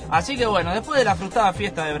cabecera. Así que bueno, después de la frustrada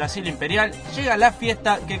fiesta de Brasil Imperial, llega la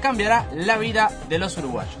fiesta que cambiará la vida de los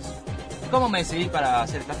uruguayos. ¿Cómo me decidí para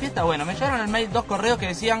hacer esta fiesta? Bueno, me llegaron al mail 2 correos que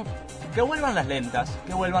decían que vuelvan las lentas.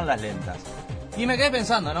 Y me quedé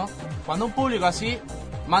pensando, ¿no? Cuando un público así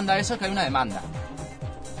manda eso es que hay una demanda,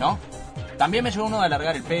 ¿no? También me llegó uno de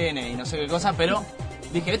alargar el pene y no sé qué cosa, pero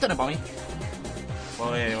dije, esto no es para mí.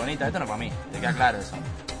 Pues bonita, esto no es para mí, te queda claro eso.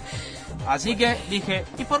 Así que dije,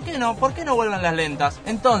 ¿y por qué no? ¿Por qué no vuelvan las lentas?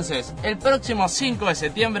 Entonces, el próximo 5 de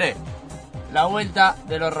septiembre, la vuelta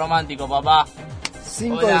de lo romántico, papá.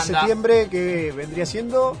 5 de septiembre, que vendría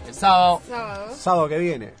siendo... El sábado. Sábado que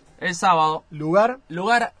viene. El sábado. ¿Lugar?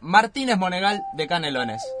 Lugar Martínez Monegal de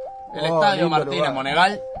Canelones. El estadio Martínez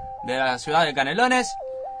Monegal de la ciudad de Canelones.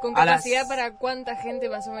 ¿Con capacidad para cuánta gente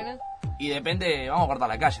más o menos? Y depende, vamos a cortar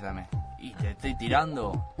la calle también. Y te estoy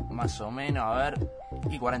tirando más o menos, a ver,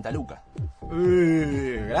 y 40 lucas.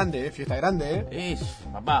 Grande, fiesta grande,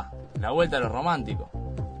 papá, la vuelta de los románticos.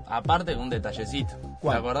 Aparte con un detallecito.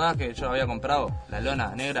 ¿Cuál? ¿Te acordás que yo había comprado la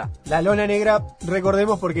lona negra? La lona negra,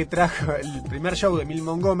 recordemos porque trajo el primer show de Emil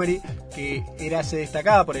Montgomery, que se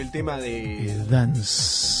destacaba por el tema de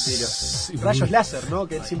los rayos láser, ¿no?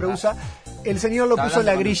 Que él siempre usa. El señor lo puso en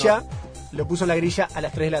la grilla a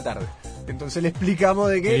las 3 de la tarde. Entonces le explicamos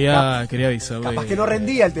de que quería avisarle, capaz que no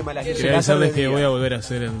rendía el tema de las luces. Quería avisarles que voy a volver a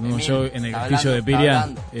hacer el nuevo show en el castillo de Piria.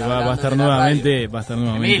 Va a estar nuevamente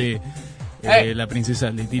la princesa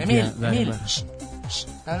Letitia. Emil,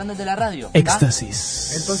 está hablando de la radio.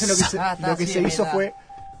 Éxtasis. Entonces lo que se hizo fue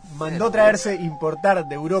mandó traerse, importar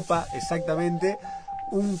de Europa exactamente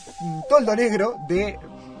un toldo negro de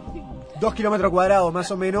 2 kilómetros cuadrados más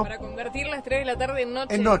o menos. Para convertir las 3 de la tarde en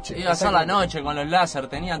noche. En noche. Iba a ser la noche con los láser,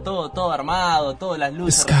 tenían todo armado, todas las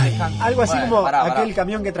luces. Algo así como aquel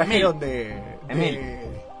camión que trajeron de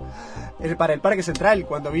para el Parque Central,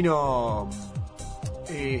 cuando vino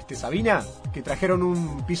Sabina, que trajeron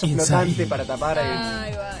un piso flotante para tapar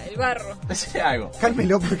el barro. Decile algo.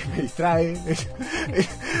 Cálmelo porque me distrae.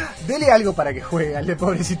 Dele algo para que juegue al de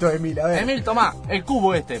pobrecito de Emil. A ver. Emil, tomá, el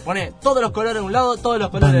cubo pone todos los colores de un lado, todos los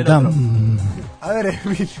colores del otro. A ver,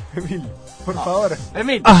 Emil, por favor.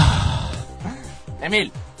 Emil.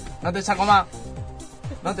 Emil, no te saco más.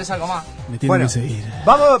 Me tiene que seguir.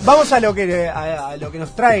 Vamos a lo que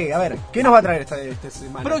nos trae. A ver, ¿qué nos va a traer esta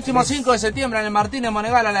semana? Próximo 5 de septiembre en el Martínez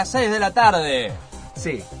Monegal a las 6 de la tarde.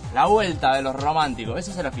 Sí. La vuelta de los románticos.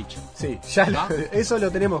 Ese es el afiche. Sí, ya eso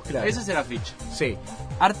lo tenemos claro. Ese es el afiche. Sí.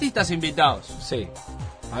 Artistas invitados. Sí.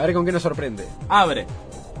 A ver con qué nos sorprende. Abre.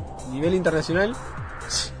 Nivel internacional.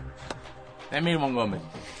 Emil Montgomery.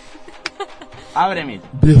 Abre Emil.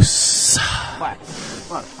 Blues. Bueno,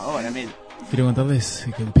 por favor, Emil. Quiero contarles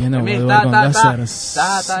que el piano Emil, va con láseres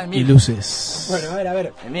y luces. Bueno, a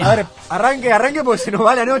ver. Emil. A ver, arranque porque se nos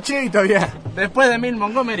va la noche y todavía. Después de Emil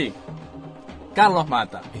Montgomery, Carlos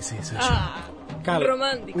Mata. Ese soy yo.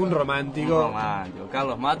 Romántico. Un romántico.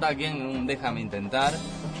 Carlos Mata, quien déjame intentar.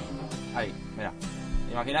 Ahí, mira.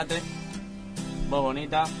 Imagínate, vos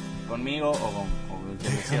bonita, conmigo o con el que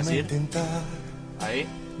deseas ir. Ahí.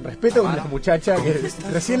 Respeto a una muchacha que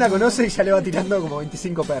recién la conoce y ya le va tirando como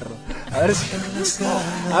 25 perros. A ver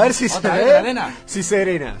si serena. Si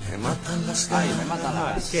serena. Me matan las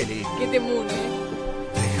ganas. Qué lindo. Qué temún,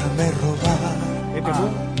 Déjame robar. Este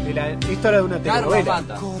moon de la historia de una telenovela,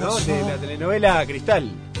 ¿no? De la telenovela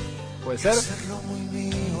Cristal. ¿Puede ser?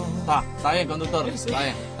 Está bien, conductor. Está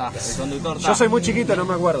bien, el conductor está. Yo soy muy chiquito, no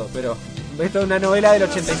me acuerdo, pero esto es una novela del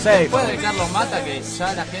 86. Después de Carlos Mata, que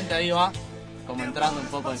ya la gente ahí va como entrando un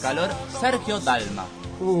poco en calor, Sergio Dalma.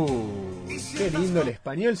 Qué lindo el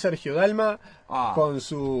español Sergio Dalma con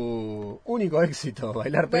su único éxito,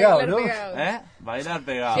 Bailar Pegado, ¿no? Bailar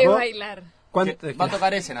Pegado. ¿Qué bailar? Va a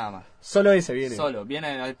tocar ese nada más. Solo ese viene. Viene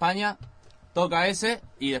a España, toca ese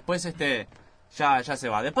y después ya se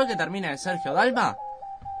va. Después que termine Sergio Dalma,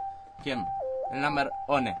 ¿quién? El number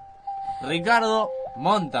one. Ricardo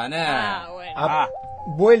Montaner. Bueno.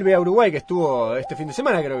 Vuelve a Uruguay, que estuvo este fin de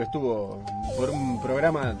semana, creo que estuvo por un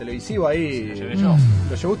programa televisivo ahí. Lo llevé yo.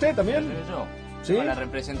 ¿Lo llevó usted también? Lo llevé yo. ¿Sí? Para la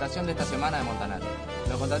representación de esta semana de Montaner.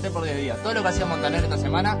 Lo contraté por 10 días. Todo lo que hacía Montaner esta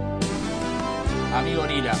semana, amigo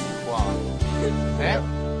Gorila jugaban.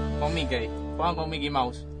 Con Mickey. Jugaban con Mickey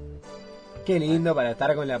Mouse. Qué lindo para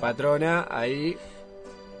estar con la patrona ahí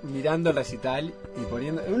mirando el recital y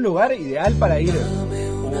poniendo un lugar ideal para ir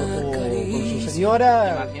o con su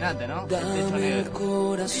señora. Imagínate, ¿no?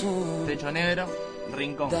 Techo negro,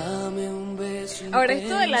 rincón. Ahora, ¿es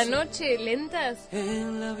toda la noche lentas?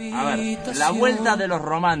 A ver, la vuelta de los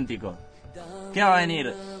románticos. ¿Qué va a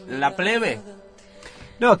venir? ¿La plebe?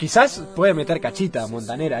 No, quizás puede meter cachita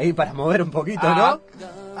Montaner ahí para mover un poquito, ¿no?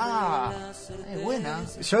 Es buena.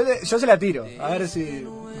 Yo se la tiro, a ver si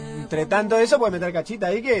entre tanto eso puede meter cachita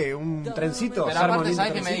ahí, que un trencito. Pero aparte,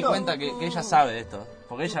 ¿sabes que me di cuenta que ella sabe de esto?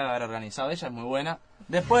 Porque ella habrá organizado, ella es muy buena.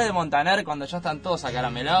 Después de Montaner, cuando ya están todos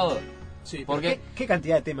acaramelados. Sí, porque ¿qué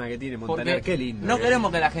cantidad de temas que tiene Montaner? Qué lindo. No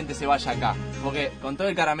queremos que la gente se vaya acá. Porque con todo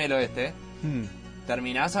el caramelo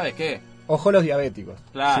terminás, ¿sabes qué? Ojo los diabéticos.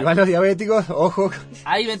 Claro. Si van los diabéticos, ojo.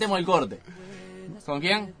 Ahí metemos el corte. ¿Con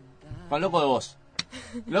quién? Con Loco de Voz.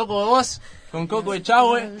 Loco de Voz, con Coco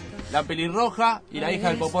Echagüe, la pelirroja y la hija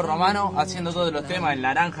del Popó Romano, haciendo todos los temas en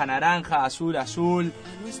naranja, naranja, azul, azul.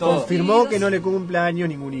 Todo. Confirmó que no le cumple año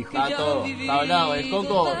ningún hijo. Está todo, está hablado. El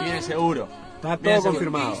Coco viene seguro. Está todo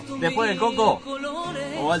confirmado. Después del Coco,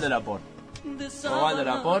 Osvaldo Laport. Osvaldo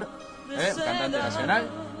Laport, cantante nacional,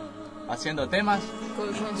 haciendo temas.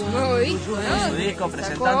 Con su nuevo disco, ¿no? Su disco,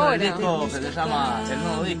 presentando el disco que se llama El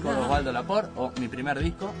Nuevo Disco de Osvaldo Laport, o Mi Primer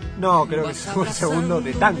Disco. No, creo que fue el segundo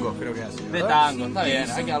de tango, creo que hace. De tango, está bien,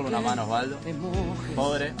 hay que darle una mano a Osvaldo.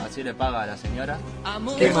 Pobre, así le paga a la señora.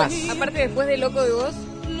 ¿Qué más? Aparte, después de Loco de Voz,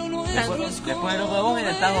 después de Loco de Voz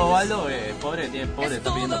viene el tango Osvaldo, pobre,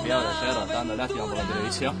 está pidiendo piado ayer, está dando lástima por la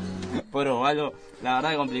televisión. Pobre Osvaldo, la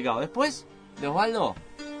verdad es complicado. Después de Osvaldo...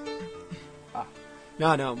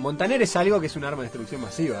 No, Montaner es algo que es un arma de destrucción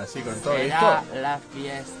masiva, así con todo Será esto. La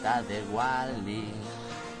fiesta de Wally.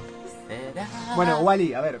 Bueno,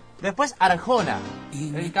 Wally, a ver. Después Arjona,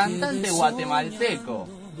 el cantante guatemalteco.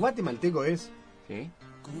 ¿Guatemalteco es? Sí.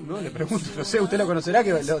 No, le pregunto, no sé, usted lo conocerá,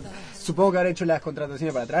 supongo que habrá hecho las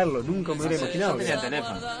contrataciones para traerlo, nunca me hubiera imaginado. Yo tenía el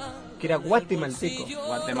teléfono. Que era guatemalteco.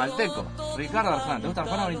 Guatemalteco. Ricardo Arjona, ¿te gusta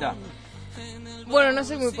Arjona ahorita? Bueno, no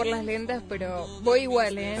soy muy por las lentas, pero voy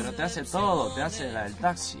igual, Pero te hace todo, te hace la del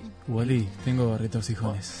taxi. Wally, tengo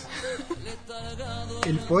retorcijones.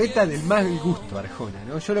 El poeta del mal gusto, Arjona,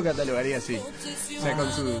 ¿no? Yo lo catalogaría así. O sea,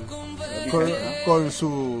 con su con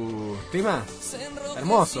su tema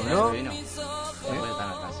hermoso, ¿no? Vino.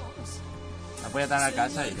 La puede estar en la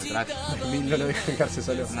casa y lo traje. No lo deja dejarse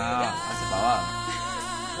solo. No, hace pavada.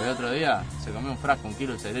 El otro día se comió un frasco, 1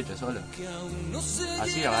 kilo de leche solo.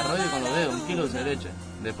 Así, agarró y con los dedos 1 kilo de leche.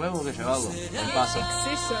 Después hubo que llevarlo en paso.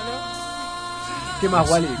 Exceso, ¿no? ¿Qué más,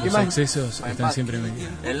 Wally? ¿Qué Los más? excesos están siempre en medio.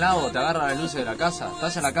 El nabo te agarra las luces de la casa.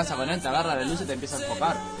 Estás en la casa con él, te agarra las luces y te empieza a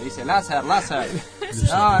enfocar. Te dice láser, láser.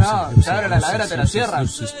 No, te abre la heladera y te la cierra.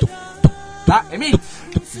 Ah, Emil.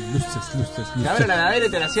 Te abre la heladera y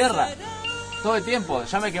te la cierra. Todo el tiempo.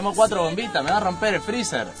 Ya me quemó 4 bombitas, me va a romper el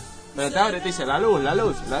freezer. Pero te abre y te dice la luz, la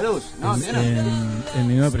luz, la luz. No, En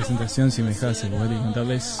mi nueva presentación, si me dejas, Wally,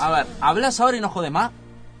 contarles. A ver, ¿hablas ahora y no jodes más?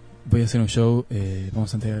 Voy a hacer un show,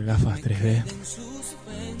 vamos a entregar gafas 3D.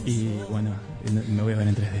 Y bueno, me voy a ver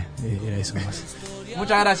en 3D. Era eso nomás.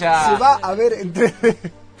 Muchas gracias. Se va a ver en 3D.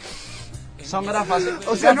 Son gafas.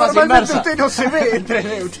 O sea, gafas normalmente inversas. usted no se ve en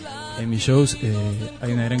 3D. En mis shows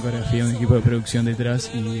hay una gran coreografía, un equipo de producción detrás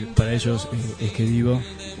y para ellos es que vivo.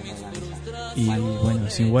 Y bueno,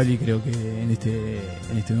 sin Wally creo que en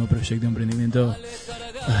este nuevo proyecto de emprendimiento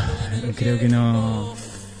creo que no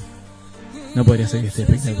podría ser este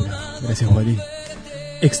espectáculo. Gracias, Wally.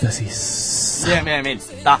 Éxtasis. Bien, Emil.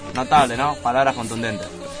 Está, notable, ¿no? Palabras contundentes.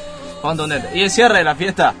 Contundentes. ¿Y el cierre de la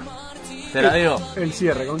fiesta? Te la digo. El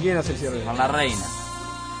cierre, ¿con quién hace el cierre? Con la reina.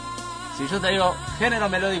 Si yo te digo género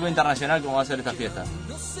melódico internacional, ¿cómo va a ser esta fiesta?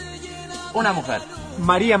 Una mujer.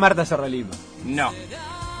 María Marta Serralima. No.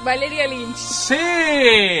 Valeria Lynch.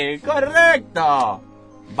 ¡Sí! ¡Correcto!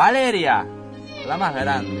 Valeria, la más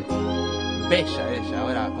grande. Bella ella,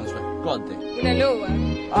 ahora con su escote. Una loba.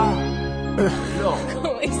 Loba.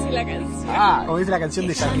 Como dice la canción. Como dice la canción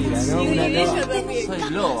de Shakira, ¿no? Sí, Una ella loba. también. Soy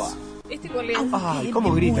loba. Este colega. Ay,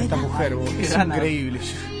 cómo grita esta mujer, vos. Es gana. increíble.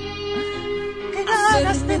 Qué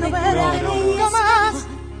ganas de no verla nunca más.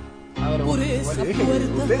 Ahora,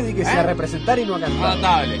 usted dedíquese a representar y no a cantar.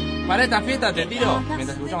 Notable. Para esta fiesta te tiro,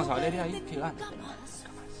 mientras escuchamos a Valeria, ahí, qué ganas.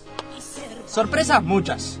 Sorpresas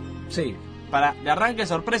muchas. Sí. De arranque,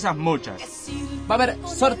 sorpresas muchas. Va a haber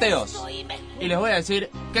sorteos. Y les voy a decir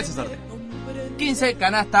qué se sortea. 15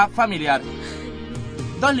 canasta familiar.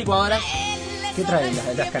 2 licuadoras. ¿Qué traen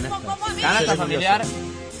las canastas? Canasta familiar.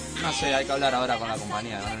 No sé, hay que hablar ahora con la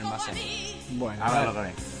compañía, con el almacén. Bueno, a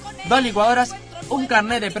ver. 2 licuadoras. Un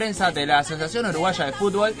carnet de prensa de la Asociación Uruguaya de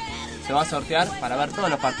Fútbol. Se va a sortear para ver todos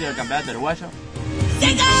los partidos del campeonato uruguayo.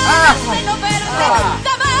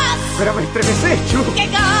 Pero me estremeces, Chu. Qué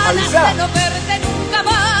ganas Avisá. de no verte nunca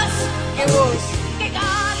más. Qué voz. Qué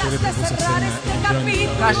ganas de cerrar este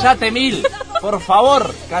capítulo. Cállate, Mil. Por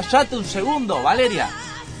favor, cállate un segundo, Valeria.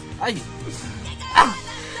 Ay.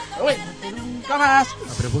 Bueno, nunca más.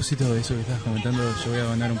 A propósito de eso que estabas comentando, yo voy a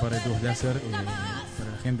donar un par de tubos láser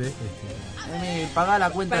para la gente. Pagá la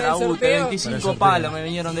cuenta de Para la el UTE, sorteo. 25 palos me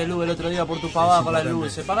vinieron de luz el otro día por tu pavada con las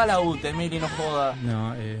luces. Pagá la UTE, Mili, no joda.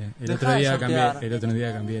 No, el Dejá otro de día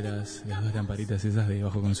sortear. cambié las 2 lamparitas esas de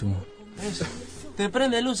bajo consumo. Eso. Te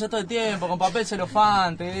prende luces todo el tiempo, con papel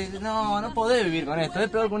celofán. No podés vivir con esto, es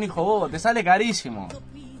peor que un hijo vos, te sale carísimo.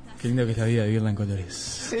 Qué lindo que es la vida, vivirla en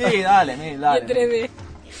colores. Sí, dale, Mil, dale. Y en 3D.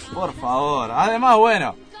 Por favor. Además,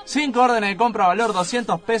 bueno, 5 órdenes de compra valor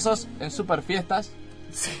 200 pesos en Super Fiestas.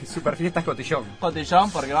 Sí, Super Fiestas Cotillón.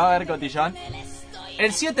 Cotillón, porque va a haber cotillón.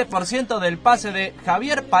 El 7% del pase de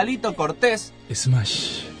Javier Palito Cortés,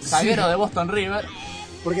 Smash. zaguero de Boston River.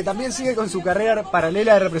 Porque también sigue con su carrera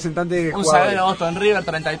paralela de representante de Un jugadores. zaguero de Boston River,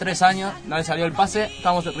 33 años, no le salió el pase,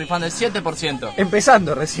 estamos rifando el 7%.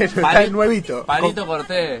 Empezando recién, está el nuevito. Palito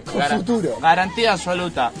Cortés, con futuro. Garantía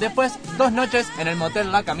absoluta. Después, 2 noches en el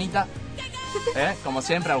motel La Camita, como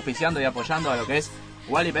siempre, auspiciando y apoyando a lo que es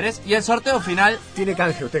Wally Pérez. Y el sorteo final. Tiene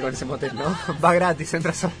canje usted con ese motel, ¿no? Va gratis,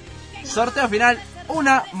 entra solo. Sorteo final,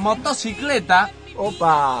 una motocicleta.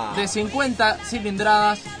 ¡Opa! De 50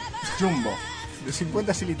 cilindradas Jumbo. De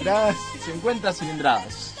 50 cilindradas. 50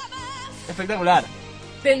 cilindradas. Espectacular.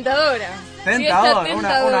 Tentadora. Tentador. Fiesta Una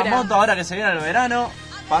tentadora. moto ahora que se viene el verano.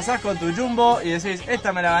 Pasás con tu Jumbo y decís,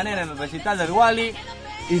 esta me la gané en el recital del Wally.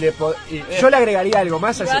 Y yo le agregaría algo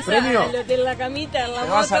más a ese Vas premio. al hotel La Camita, en la Te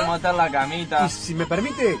vas al moto. motel La Camita. Y si me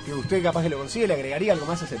permite, que usted capaz que lo consigue, le agregaría algo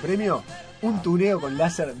más a ese premio. Un tuneo con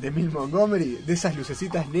láser de Mil Montgomery, de esas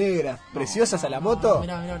lucecitas negras, preciosas a la moto.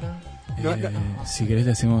 Mirá. Si querés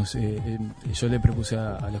le hacemos, yo le propuse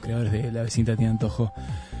a los creadores de La Vecinita Tiene Antojo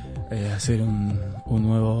hacer un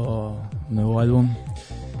nuevo álbum.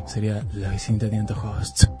 Sería La Vecinita Tiene Antojo.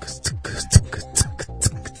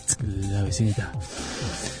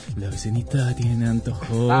 La vecinita tiene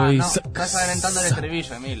antojo y... No, estás adelantando el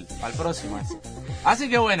estribillo, Emil. Al próximo ese. Así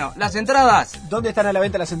que bueno, las entradas. ¿Dónde están a la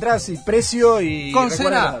venta las entradas? Y precio y Con recuerden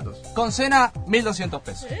cena, los datos. con cena, 1.200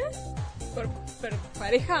 pesos. ¿Por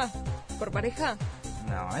pareja? ¿Por pareja?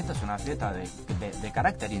 No, esto es una fiesta de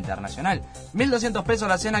carácter internacional. 1.200 pesos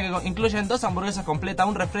la cena, que incluyen 2 hamburguesas completas,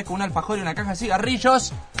 un refresco, un alfajor y una caja de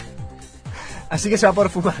cigarrillos. Así que se va a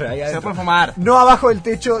poder fumar ahí adentro. Se puede fumar. No abajo del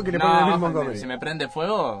techo que le ponen el No, mismo Montgomery. si me prende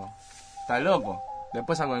fuego, está loco.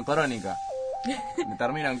 Después salgo en crónica. Me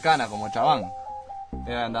termino en cana como chabán.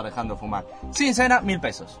 Voy a andar dejando fumar. Sin cena, 1.000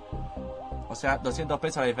 pesos. O sea, 200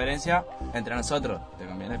 pesos la diferencia entre nosotros. Te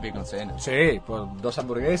conviene el pico con cena. Sí, por 2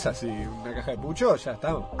 hamburguesas y una caja de pucho, ya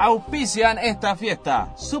estamos. Auspician esta fiesta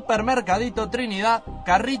Supermercadito Trinidad,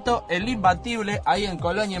 Carrito El Imbatible, ahí en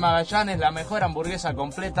Colonia y Magallanes. La mejor hamburguesa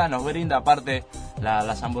completa, nos brinda aparte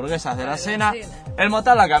las hamburguesas de la cena. El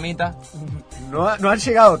motel La Camita. No han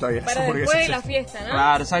llegado todavía las Para hamburguesas. después de la fiesta, ¿no?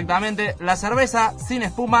 Claro, exactamente. La cerveza sin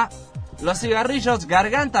espuma, los cigarrillos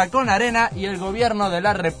Garganta con Arena y el gobierno de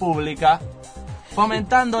la República,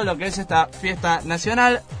 fomentando lo que es esta fiesta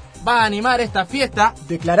nacional. Va a animar esta fiesta.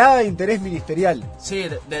 Declarada de interés ministerial. Sí,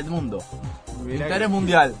 del mundo. Mirá Interés que...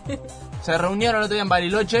 mundial. Se reunieron el otro día en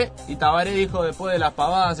Bariloche y Tabaré dijo después de las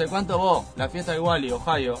pavadas, ¿de cuánto vos? La fiesta de Wally,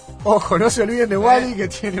 Ohio. Ojo, no se olviden de Wally que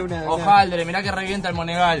tiene una... Ojaldre, mirá que revienta el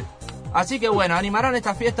Monegal. Así que bueno, animarán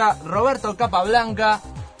esta fiesta Roberto Capablanca,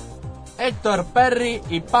 Héctor Perry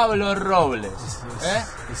y Pablo Robles.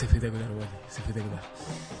 Es espectacular, Wally, es espectacular.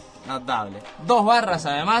 Notable. 2 barras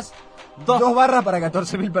además. 2 barras para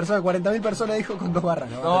 14.000 personas, 40.000 personas dijo con 2 barras.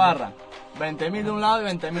 ¿No? 2 barras. 20.000 de un lado y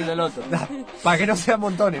 20.000 del otro. Para que no sean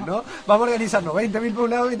montones, ¿no? Vamos a organizarnos, 20.000 para un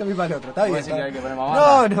lado y 20.000 para el otro. Está bien. ¿Puedes decir que hay que poner más No,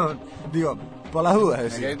 barras? no, digo, por las dudas. ¿Me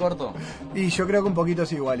Decir. quedé corto? Y yo creo que un poquito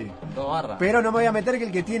sí, Wally. 2 barras. Pero no me voy a meter que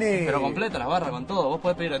el que tiene... Pero completa las barras con todo. Vos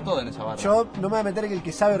podés pedir de todo en esa barra. Yo no me voy a meter que el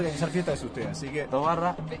que sabe organizar fiestas es usted, así que... 2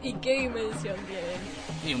 barras ¿Y qué dimensión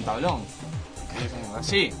tiene? y un tablón.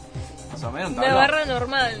 Así. Más o menos un Una tablón. barra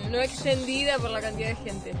normal, no extendida por la cantidad de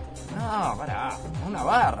gente. No, pará. Una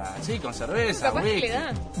barra. Sí, con cerveza, Capaz que whisky. le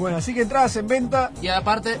da. Bueno, así que entradas en venta... Y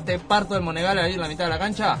aparte, te parto el Monegal ahí en la mitad de la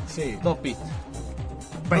cancha. Sí. 2 pistas.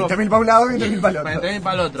 20.000 para un lado y 20.000 para el otro. 20.000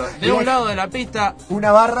 para el otro. De un lado de la pista,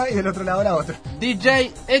 una barra y del otro lado la otra.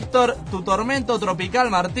 DJ Héctor Tu Tormento Tropical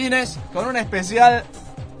Martínez, con un especial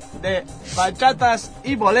de bachatas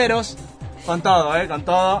y boleros. Con todo, con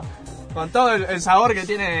todo. Con todo el sabor que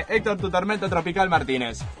tiene Héctor Tu Tormento Tropical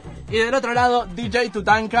Martínez. Y del otro lado, DJ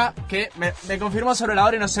Tutanka, que me confirmó sobre la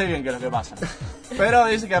hora y no sé bien qué es lo que pasa. Pero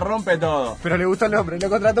dice que rompe todo. Pero le gustó el nombre, lo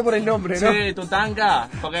contrató por el nombre, ¿no? Sí, Tutanka,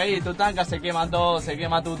 porque ahí Tutanka se quema todo, se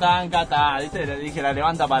quema Tutanka, ¿viste? Le dije, la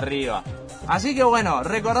levanta para arriba. Así que bueno,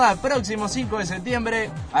 recordad, próximo 5 de septiembre,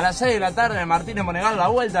 a las 6 de la tarde en Martínez Monegal, la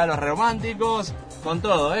vuelta de los románticos, con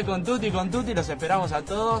todo, con tutti, los esperamos a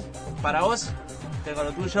todos. Para vos, tengo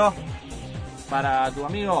lo tuyo, para tu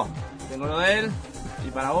amigo, tengo lo de él,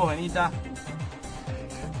 y para vos, Benita.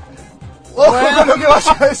 ¡Ojo con lo que vas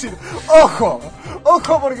a decir! ¡Ojo!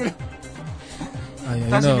 ¡Ojo porque...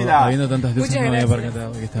 Habiendo tantas luces Muchas no había gracias.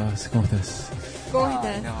 percatado que estabas. ¿Cómo estás? ¿Cómo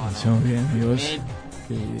estás? Estamos bien, ¿y vos?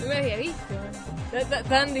 No me había visto.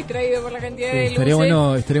 Tan distraído por la cantidad de luces. Estaría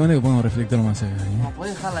bueno que pongamos reflector más acá. No,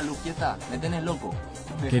 ¿podés dejar la luz quieta? Me tenés loco.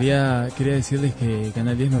 Quería decirles que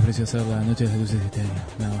Canal 10 me ofreció hacer la noche de las luces de este año,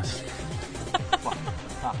 nada más.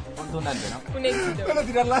 Contundente, ¿no? Un éxito. Van a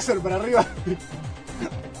tirar láser para arriba.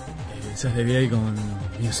 Esas de ahí con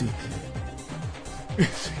Music.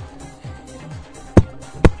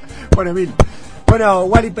 Bueno, Emil. Bueno,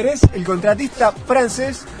 Wally Pérez, el contratista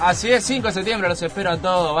francés. Así es, 5 de septiembre, los espero a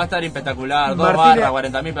todos, va a estar espectacular, 2 Martínez- barras,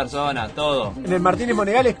 40.000 personas, todo. En el Martínez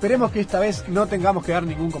Monegal esperemos que esta vez no tengamos que dar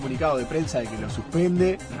ningún comunicado de prensa de que lo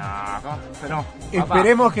suspende. No, pero...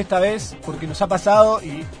 Esperemos que esta vez, porque nos ha pasado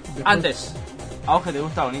y... después- Antes, ¿a vos que te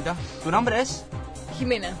gusta, bonita? ¿Tu nombre es?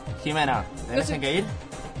 Jimena. Jimena, ¿tenés No sé. en que ir?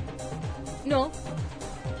 No.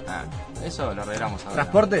 Eso lo arreglamos ahora.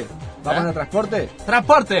 ¿Transporte? ¿Va a poner transporte?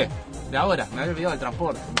 ¡Transporte! De ahora, me había olvidado del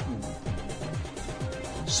transporte.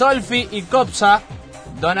 Solfi y Copsa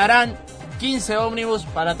donarán 15 ómnibus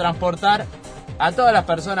para transportar a todas las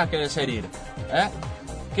personas que deseen ir.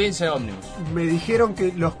 15 ómnibus. Me dijeron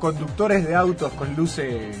que los conductores de autos con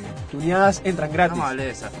luces tuneadas entran gratis. No me hablé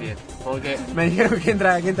de esa fiesta, porque... Me dijeron que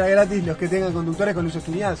entra gratis los que tengan conductores con luces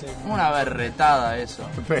tuneadas. Una berretada eso.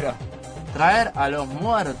 Pero... Traer a los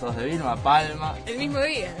muertos de Vilma Palma. El mismo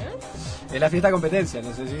día, Es la fiesta competencia,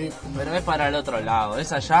 no sé si... Pero es para el otro lado,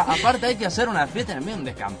 es allá. Aparte hay que hacer una fiesta en el medio de un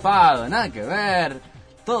descampado, nada que ver.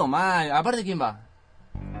 Todo mal. Aparte, ¿quién va?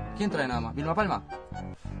 ¿Quién trae nada más? ¿Vilma Palma?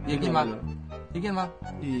 ¿Y quién más? ¿Y quién más?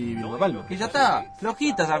 Y Vilma Palma. Y ya está.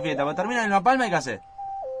 Flojita esa fiesta, cuando termina Vilma Palma, ¿y qué hacer?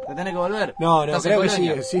 ¿Te tenés que volver? No, ¿Estás creo en que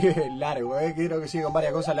Colonia? sigue largo, creo que sigue con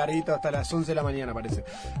varias cosas larguitas hasta las 11 de la mañana, parece.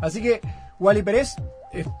 Así que, Wally Pérez,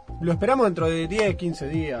 lo esperamos dentro de 10, 15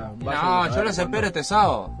 días. No, yo los espero este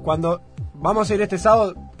sábado. Cuando vamos a ir este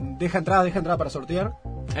sábado, deja entradas para sortear.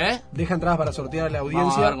 Deja entradas para sortear a la audiencia.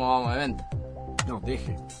 Vamos a ver cómo vamos de venta. No,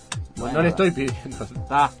 deje. Bueno, no le estoy pidiendo.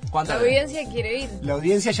 La audiencia quiere ir. La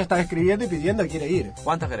audiencia ya está escribiendo y pidiendo que quiere ir.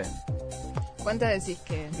 ¿Cuántas querés? ¿Cuántas decís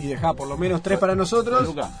que? Y dejá por lo menos 3 para nosotros.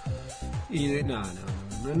 Luca. Y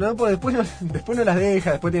no, pues después no las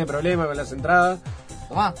deja, después tiene problemas con las entradas.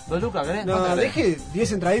 Tomá, 2 lucas, ¿querés? No, deje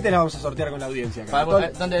 10 entraditas y las vamos a sortear con la audiencia.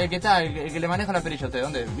 ¿Dónde el que está? El que le maneja la perilla a usted,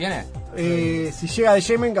 ¿dónde? ¿Viene? Si llega de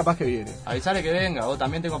Yemen, capaz que viene. Avisale que venga, vos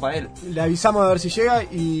también tengo para él. Le avisamos a ver si llega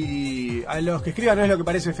y a los que escriban no es lo que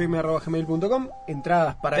parece fm@gmail.com,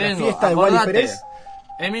 entradas para la fiesta de Wally Pérez.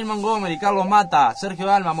 Emil Montgomery, Carlos Mata, Sergio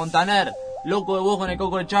Dalma, Montaner, Loco de Vos con el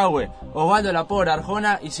Coco de Chahue, Osvaldo La Pobre,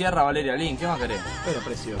 Arjona y Sierra Valeria Lynch. ¿Qué más querés? Pero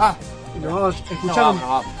precioso. Nos escucharon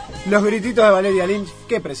los grititos de Valeria Lynch.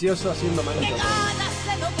 Qué precioso, haciendo manitos.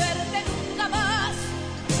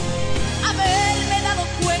 Haberme dado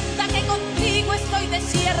cuenta que contigo estoy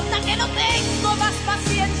desierta, que no tengo más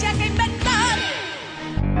paciencia que inventar.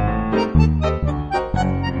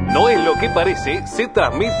 No es lo que parece, se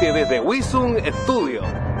transmite desde Wisum Studio.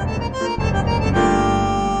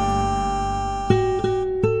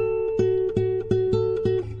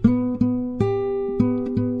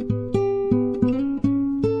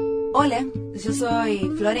 Hola, yo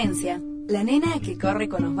soy Florencia, la nena que corre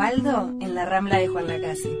con Osvaldo en la Rambla de Juan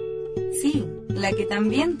Lacase. Sí, la que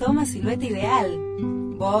también toma silueta ideal.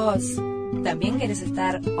 ¿Vos también querés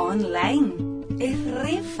estar online? Es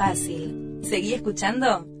re fácil. Seguí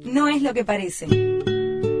escuchando, no es lo que parece.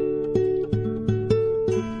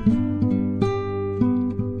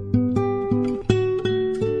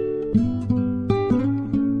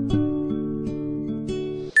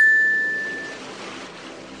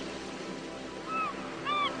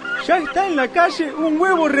 Ya está en la calle un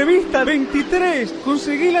huevo revista 23.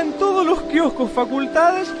 Conseguila en todos los kioscos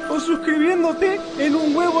facultades o suscribiéndote en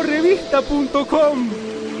unhuevorevista.com.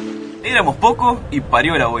 Éramos pocos y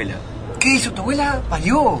parió la abuela. ¿Qué hizo tu abuela?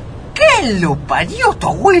 ¿Parió? ¿Qué lo parió tu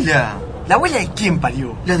abuela? ¿La abuela de quién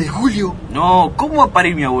parió? ¿La de Julio? No, ¿cómo va a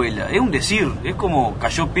parir mi abuela? Es un decir, es como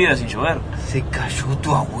cayó piedra sin llover. ¿Se cayó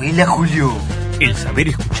tu abuela, Julio? El saber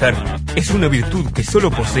escuchar es una virtud que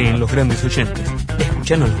solo poseen los grandes oyentes.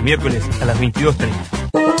 Escuchanos los miércoles a las 22:30.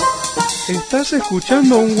 Estás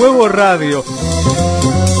escuchando Un Huevo Radio.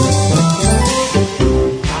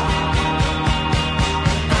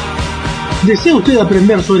 ¿Desea usted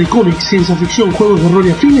aprender sobre cómics, ciencia ficción, juegos de rol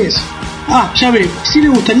y afines? Ya ve, sí le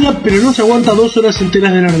gustaría, pero no se aguanta 2 horas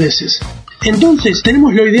enteras de nerdeces. Entonces,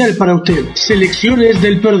 tenemos lo ideal para usted. Selecciones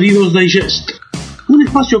del Perdidos Digest. Un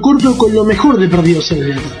espacio corto con lo mejor de Perdidos en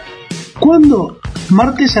el Éter. ¿Cuándo?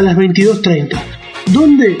 Martes a las 22:30.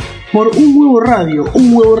 ¿Dónde? Por Un Huevo Radio,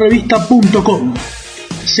 unhuevorevista.com.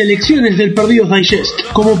 Selecciones del Perdidos Digest,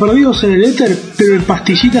 como Perdidos en el Éter, pero en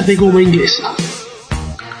pastillitas de goma inglesa.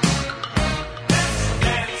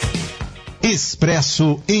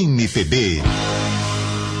 Expresso MPB.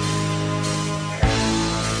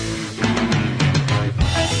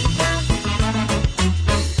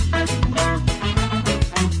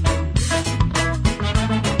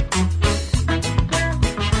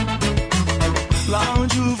 Lá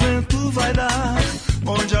onde o vento vai dar,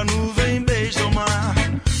 onde a nuvem beija o mar,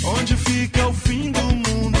 onde fica o fim do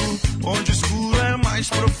mundo, onde o escuro é mais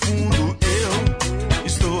profundo, eu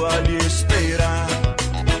estou a lhe esperar.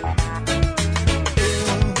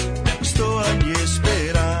 Eu estou a lhe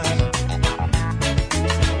esperar.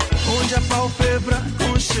 Onde a pálpebra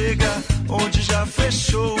conchega, onde já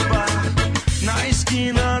fechou o bar, na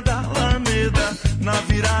esquina da Alameda, na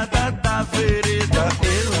virada da vereda,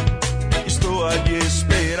 eu estou a lhe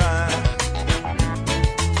esperar.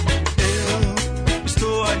 Eu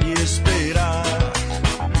estou a lhe esperar.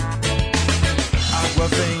 Água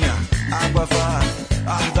venha, água vá,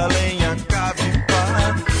 arda lenha, cave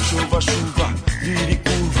pá. Chuva, chuva, vire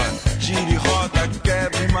curva, gire roda,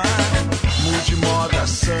 quebre mar. Mude moda,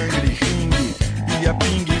 sangre, ringue, pia,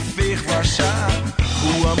 pingue, ferva, chá.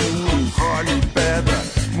 Rua, muro, role, pedra,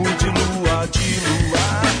 mude lua de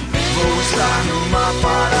luar. Vou estar numa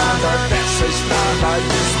parada.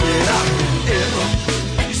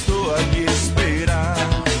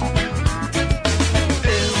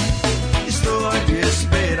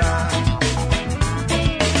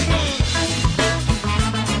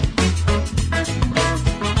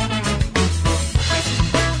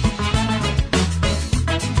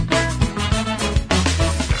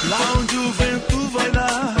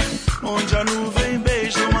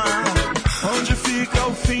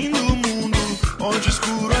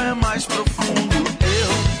 mais profundo,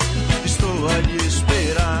 eu estou a lhe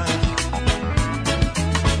esperar.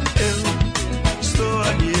 Eu estou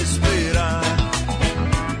a lhe esperar.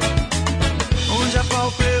 Onde a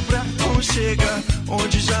pálpebra não chega,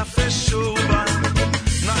 onde já fechou o bar.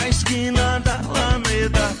 Na esquina da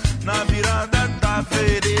Alameda, na virada da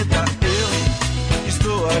vereda, eu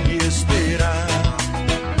estou a lhe esperar.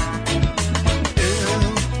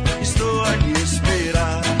 Eu estou a lhe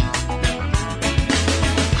esperar.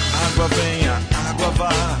 Água venha, água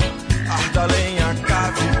vá, arda lenha,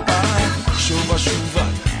 cave pá. Chuva, chuva,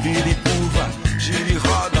 vire curva, gire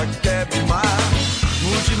roda, quebre mar.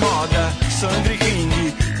 Mude moda, sangre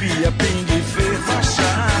ringue, pia, pingue, ferva,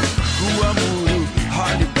 chá. Rua, muro,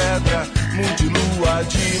 role pedra, mude lua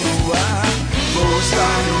de luar. Vou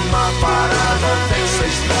estar numa parada dessa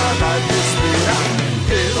estrada de esperar.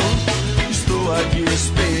 Eu estou a lhe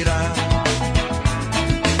esperar.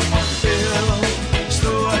 Eu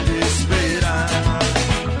estou a lhe esperar.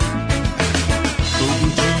 Todo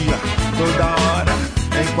dia, toda hora,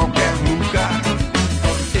 em qualquer lugar.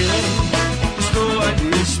 Eu estou a lhe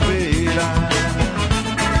esperar.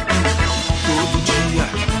 Todo dia,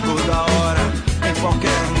 toda hora, em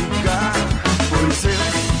qualquer lugar. Pois eu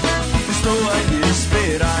estou a lhe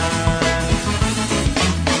esperar.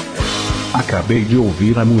 Acabei de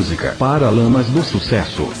ouvir a música Paralamas do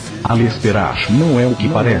Sucesso. A lhe esperar não é o que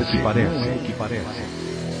parece.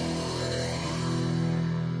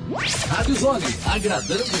 Rádio Zone,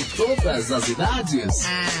 agradando todas as idades.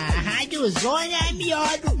 A Rádio Zone é a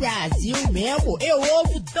melhor do Brasil mesmo. Eu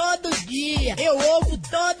ouvo todo dia.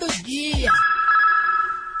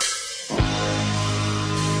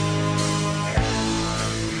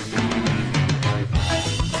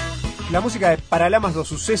 La música de Paralamas do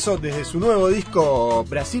Suceso desde su nuevo disco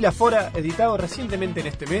Brasil Afora, editado recientemente en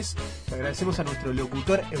este mes. Le agradecemos a nuestro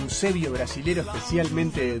locutor Eusebio Brasilero,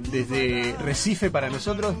 especialmente desde Recife para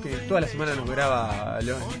nosotros, que toda la semana nos graba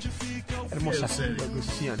hermosas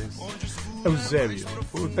locuciones. Eusebio.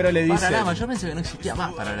 Pero le dice... Paralamas, yo pensé que no existía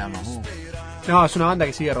más Paralamas. No, es una banda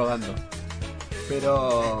que sigue rodando.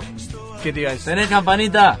 Pero... ¿qué te iba a decir? ¿Tenés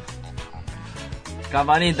campanita?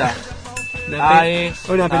 Campanita.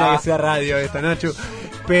 Una pena que sea radio esta, Nacho.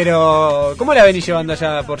 Pero, ¿cómo la venís llevando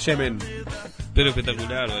allá por Yemen? Pero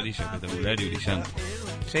espectacular, Varilla, espectacular y brillante.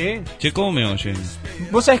 ¿Sí? Che, ¿cómo me oyen?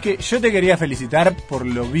 Vos sabés que yo te quería felicitar por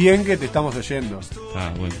lo bien que te estamos oyendo.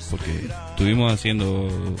 Ah, bueno, porque estuvimos haciendo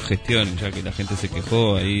gestión, ya que la gente se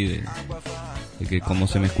quejó ahí de que cómo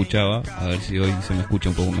se me escuchaba, a ver si hoy se me escucha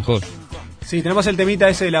un poco mejor. Sí, tenemos el temita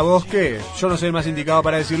ese de la voz que yo no soy el más indicado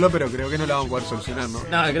para decirlo, pero creo que no la vamos a poder solucionar, ¿no?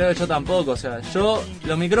 No, creo que yo tampoco, o sea,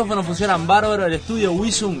 los micrófonos funcionan bárbaro, el estudio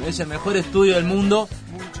Wisum es el mejor estudio del mundo,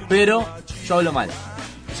 pero yo hablo mal.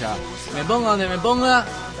 O sea, me ponga donde me ponga,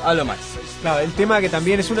 hablo mal. Claro, el tema que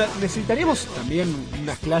también es necesitaríamos también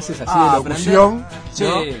unas clases así de locución, ¿no?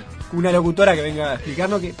 Sí. Una locutora que venga a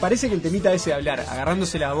explicarnos, que parece que el temita ese de hablar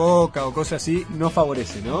agarrándose la boca o cosas así no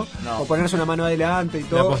favorece, ¿no? O ponerse una mano adelante y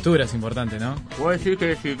todo. La postura es importante, ¿no? Vos decís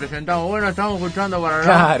que si presentamos, bueno, estamos escuchando para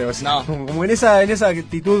Claro, no. Como en esa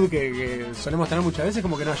actitud que solemos tener muchas veces,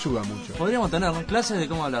 como que no ayuda mucho. Podríamos tener clases de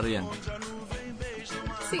cómo hablar bien.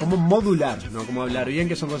 Sí. Como modular, no como hablar bien,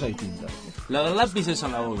 que son cosas distintas. La del lápiz es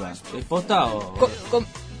en la boca. ¿Es posta o...?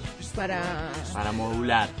 Para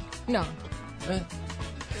modular. No.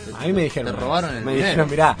 A mí me dijeron... Te robaron el Me dinero. dijeron,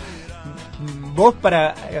 mirá, vos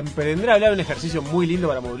para aprender a hablar un ejercicio muy lindo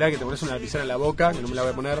para modular, que te pones una lapicera en la boca, que no me la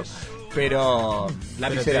voy a poner, pero...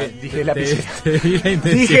 Lapicera, dije lapicera.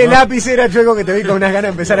 Dije lapicera, chueco, que te vi con unas ganas de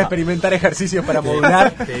empezar a experimentar ejercicios para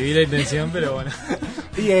modular. Te vi la intención, pero bueno.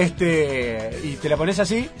 Y te la pones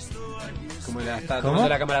así, como la está tomando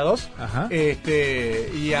la cámara 2. Ajá.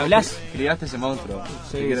 Y hablas. Creaste ese monstruo.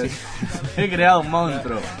 Sí. He creado un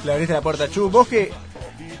monstruo. Le abriste la puerta, Chu. Vos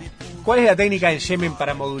 ¿cuál es la técnica en Yemen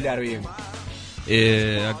para modular bien?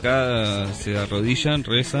 Acá se arrodillan,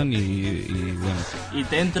 rezan y bueno. Y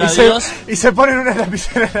te entra Dios. Y se ponen una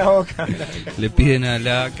lapicera en la boca. Le piden a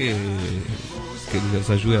Alá que les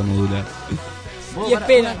ayude a modular. Y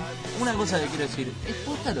esperan. Una cosa que quiero decir, ¿es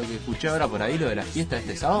posta lo que escuché ahora por ahí, lo de la fiesta de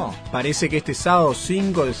este sábado? Parece que este sábado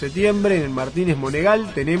 5 de septiembre en el Martínez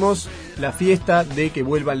Monegal tenemos la fiesta de que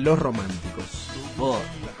vuelvan los románticos.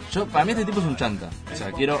 Para mí este tipo es un chanta, o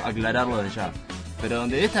sea, quiero aclararlo de ya. Pero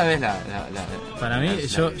donde esta vez para mí,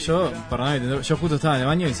 perdóname, yo justo estaba en el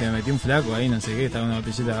baño y se me metió un flaco ahí, no sé qué, estaba en una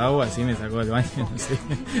botellita de agua, así me sacó del baño, no sé.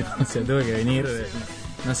 O sea, tuve que venir,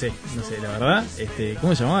 no sé, la verdad,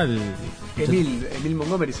 ¿cómo se llamaba el...? Emil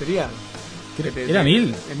Montgomery sería. ¿Era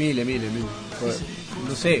Emil? Emil.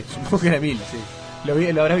 No sé, supongo que era Emil, sí.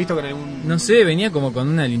 Lo habrás visto con algún... No sé, venía como con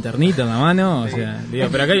una linternita en la mano, o sea, digo,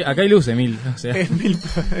 pero acá hay luz, Emil, o sea.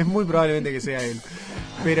 Es muy probablemente que sea él.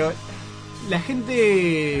 Pero la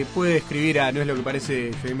gente puede escribir a no es lo que parece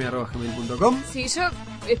fm@gmail.com. Sí, yo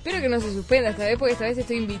espero que no se suspenda esta vez, porque esta vez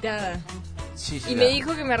estoy invitada. Sí, Y me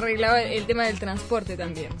dijo que me arreglaba el tema del transporte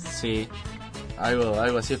también. Sí,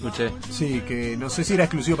 algo así escuché. Sí, que no sé si era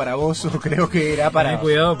exclusivo para vos o creo que era para... Ten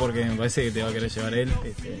cuidado porque me parece que te va a querer llevar él.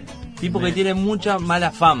 Tipo que tiene mucha mala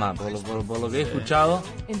fama, por lo que he escuchado.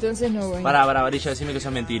 Entonces no voy. Para, Varilla, decime que eso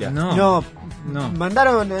es mentira. No.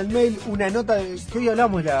 Mandaron al mail una nota que hoy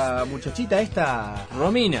hablamos, la muchachita esta...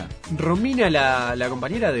 Romina, la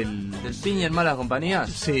compañera del Piña en Malas Compañías.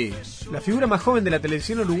 Sí, la figura más joven de la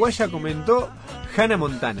televisión uruguaya comentó Hannah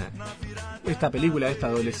Montana. Esta película de esta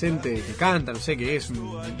adolescente que canta, no sé qué es,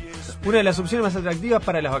 una de las opciones más atractivas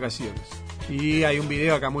para las vacaciones. Y hay un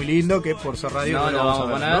video acá muy lindo que por ser radio no lo vamos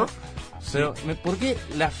a poner, ¿no? Pero, ¿por qué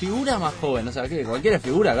la figura más joven? O sea, ¿qué? ¿Cualquiera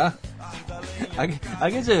figura acá? ¿A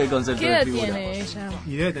qué se ve el concepto ¿Qué de edad figura? tiene ella?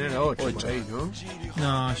 Y debe tener 8 por ahí, ¿no?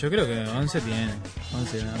 No, yo creo que 11 tiene.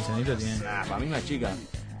 11 añitos tiene. Para mí más chica.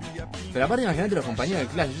 Pero aparte imagínate los compañeros de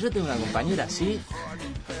clase. Yo tengo una compañera así.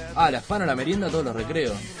 La afano la merienda todos los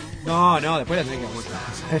recreos. No, después la tenés que mostrar.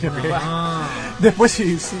 Después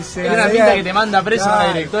si se... Es una pinta que te manda preso a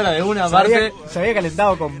la directora de una parte. Se había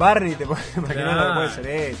calentado con Barney, te puedes imaginar lo que puede ser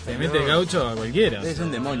esto. Te mete el gaucho a cualquiera. Es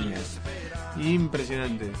un demonio.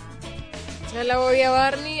 Impresionante. Ya la voy a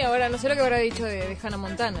Barney, ahora no sé lo que habrá dicho de Hannah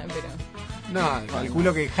Montana, pero... No,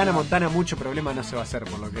 calculo que Hannah Montana mucho problema no se va a hacer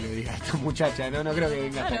por lo que le diga a esta muchacha. No creo que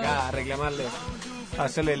venga hasta acá a reclamarle, a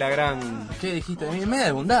hacerle la gran... ¿Qué dijiste? Es media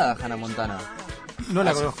desbundada Hannah Montana. No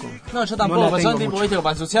la conozco. No, yo tampoco, pero son tipo, viste,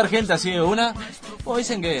 para ensuciar gente así de una. O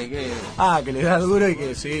dicen que... que le da duro y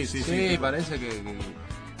que sí. Sí, parece que...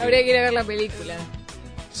 Habría que ir a ver la película.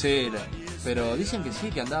 Sí, pero dicen que sí,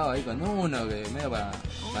 que andaba ahí con uno, que medio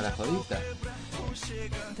para jodita.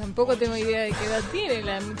 Tampoco tengo idea de qué edad tiene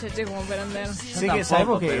la muchacha como para andar. Sí, que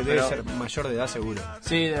sabemos que debe ser mayor de edad seguro.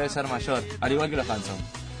 Sí, debe ser mayor, al igual que los Hanson.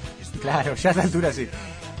 Claro, ya a esta altura sí.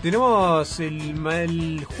 Tenemos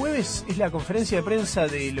el jueves, es la conferencia de prensa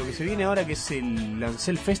de lo que se viene ahora, que es el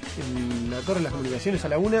Lancel Fest en la Torre de las Comunicaciones a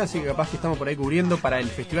la 1, así que capaz que estamos por ahí cubriendo para el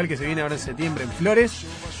festival que se viene ahora en septiembre en Flores,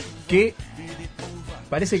 que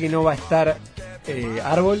parece que no va a estar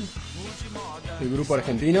Árbol, el grupo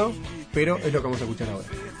argentino, pero es lo que vamos a escuchar ahora.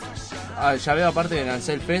 Ya veo aparte del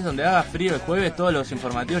Lancel Fest, donde haga frío el jueves, todos los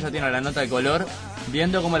informativos ya tienen la nota de color,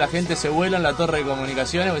 viendo cómo la gente se vuela en la torre de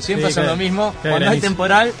comunicaciones, porque siempre hacen lo mismo, cuando hay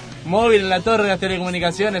temporal, móvil en la torre de las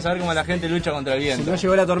telecomunicaciones, a ver cómo la gente lucha contra el viento. Si no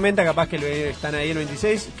llegó la tormenta, capaz que están ahí el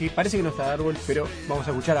 26, que parece que no está Árbol, pero vamos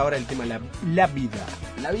a escuchar ahora el tema La Vida.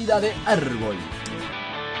 La vida de Árbol.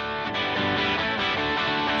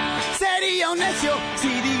 Sería un necio si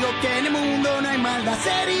digo que en el mundo no hay maldad.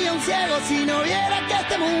 Sería un ciego si no viera que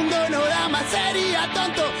este mundo no da más. Sería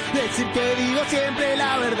tonto decir que digo siempre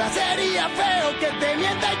la verdad. Sería feo que te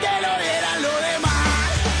mienta y que lo vieran los demás.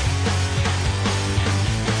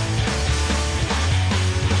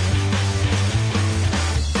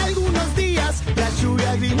 Algunos días la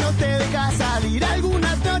lluvia gris no te deja salir.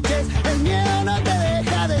 Algunas noches el miedo no te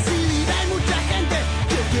deja decidir. Hay mucha gente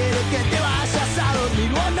que quiere que te vayas a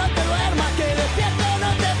dormir. Vos no te duermas, que despierto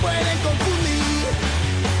no te pueden confundir.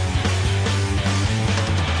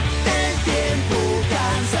 El tiempo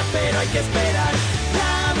cansa, pero hay que esperar.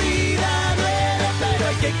 La vida duele, pero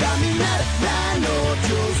hay que caminar. La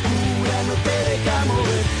noche oscura no te deja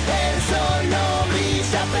mover. El sol no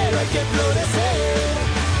brilla, pero hay que florecer.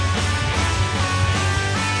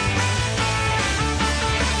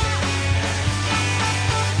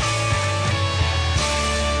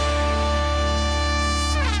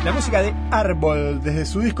 La música de Árbol, desde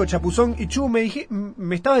su disco Chapuzón. Y Chu,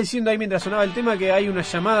 me estabas diciendo ahí mientras sonaba el tema que hay una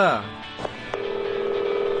llamada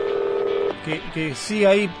que sigue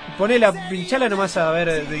ahí. Ponela, pinchala nomás a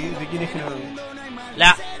ver de quién es que no...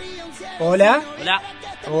 Hola.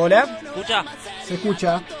 Hola. ¿Escucha? Se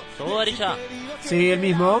escucha. ¿Sos vos, Varilla? Sí, el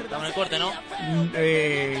mismo. Estamos en el corte, ¿no?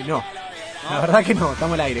 No. La verdad que no,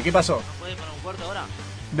 estamos al aire. ¿Qué pasó? ¿Puedes poner un corte ahora?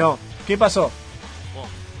 No. ¿Qué pasó?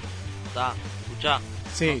 Está, escuchá.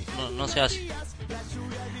 Sí. No se hace.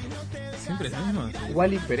 ¿Siempre es el mismo?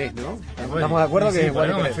 Wally Pérez, ¿no? Estamos de acuerdo que es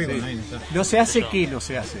Wally Pérez. Sí. No se hace, ¿qué no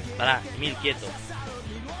se hace? Pará, Emil, quieto.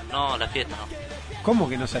 No, la fiesta no. ¿Cómo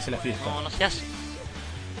que no se hace la fiesta? No se hace.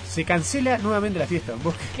 Se cancela nuevamente la fiesta.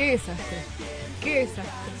 Qué desastre. Qué desastre.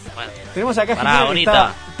 Bueno, tenemos acá pará,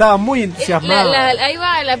 bonita. Estaba muy entusiasmada. Ahí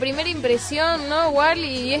va la primera impresión, ¿no, Wally?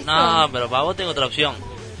 Y esto. No, pero para vos tengo otra opción.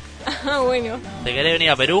 Bueno. ¿Te querés venir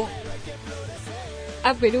a Perú?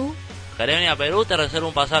 ¿A Perú? ¿Querés venir a Perú? Te reservo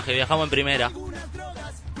un pasaje, viajamos en primera.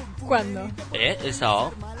 ¿Cuándo? El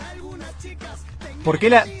sábado. ¿Por qué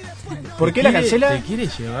la cancela? ¿Te quiere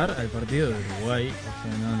llevar al partido de Uruguay? O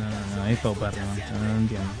sea, no, es paupérrimo, no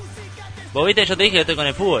entiendo. Vos viste, yo te dije que estoy con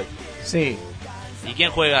el fútbol. Sí. ¿Y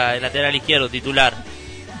quién juega el lateral izquierdo titular?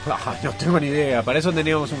 No tengo ni idea, para eso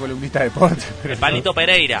teníamos un columnista de deporte. El Palito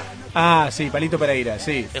Pereira. Ah, sí, Palito Pereira,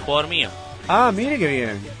 sí. Es jugador mío. Ah, mire qué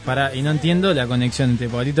bien. Y no entiendo la conexión entre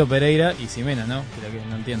Pablito Pereira y Ximena, ¿no? Creo que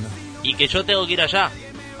no entiendo. Y que yo tengo que ir allá,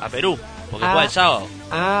 a Perú, porque juega el sábado.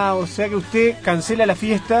 Ah, o sea que usted cancela la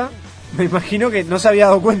fiesta. Me imagino que no se había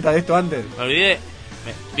dado cuenta de esto antes. Me olvidé,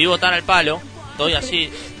 vivo tan al palo, estoy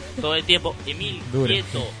así todo el tiempo. Emil,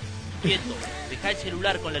 quieto, deja el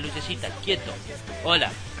celular con la lucecita, quieto.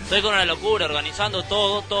 Hola, estoy con una locura, organizando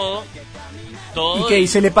todo. ¿Y qué? ¿Y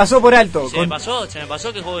se le pasó por alto? Se me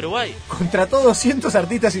pasó que juega Uruguay. Contrató 200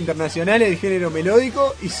 artistas internacionales de género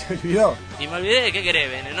melódico y se olvidó. Y me olvidé, ¿qué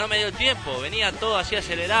querés? No me dio el tiempo, venía todo así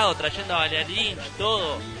acelerado, trayendo a bailarín,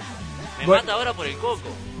 todo. Me mata ahora por el coco.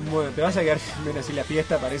 Bueno, te vas a quedar sin menos en la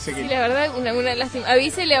fiesta, parece que... Sí, la verdad, una lástima.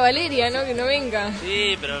 Avísele a Valeria, ¿no? Que no venga.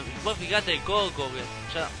 Sí, pero vos fijate el coco,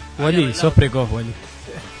 que ya... Wally, sos precoz, Wally.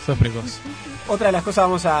 Sos precoz. Otra de las cosas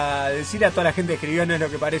vamos a decir a toda la gente que escribió no es lo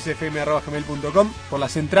que parece fm@gmail.com por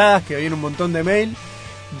las entradas, que viene un montón de mail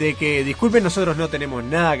de que disculpen, nosotros no tenemos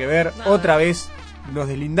nada que ver. Otra vez nos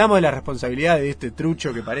deslindamos de la responsabilidad de este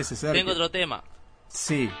trucho que parece ser. Tengo otro tema.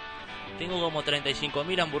 Sí. Tengo como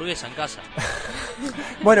 35.000 hamburguesas en casa.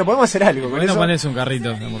 Bueno, podemos hacer algo con eso. No pones un carrito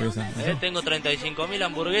de hamburguesa. Tengo 35.000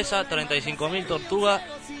 hamburguesas, 35.000 tortugas.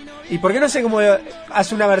 ¿Y por qué no sé cómo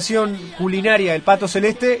hace una versión culinaria del Pato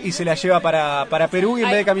Celeste y se la lleva para Perú y en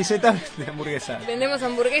vez de camiseta de hamburguesa? Vendemos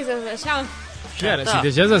hamburguesas allá. Claro, si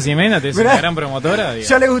te llevas a Ximena, te es una gran promotora.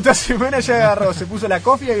 Ya le gustó a Ximena, ya agarró, se puso la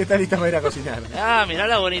cofia y está lista para ir a cocinar. Ah, mirá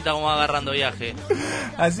la bonita como va agarrando viaje.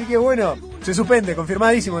 Así que bueno, se suspende,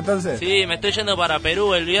 confirmadísimo entonces. Sí, me estoy yendo para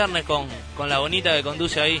Perú el viernes con la bonita que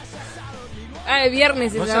conduce ahí. Ah, el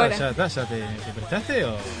viernes es ahora. ¿Ya te prestaste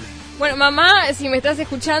o...? Bueno, mamá, si me estás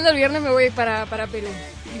escuchando, el viernes me voy para Perú.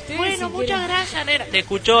 Bueno, muchas gracias, nena. Te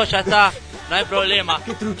escuchó, ya está. No hay problema.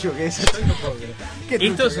 Qué trucho que es.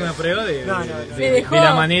 Esto es una prueba de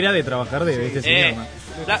la manera de trabajar de este señor, ¿no?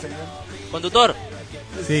 Conductor.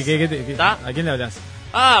 Sí, ¿a quién le hablas?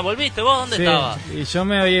 Ah, volviste, ¿vos dónde estabas? Y yo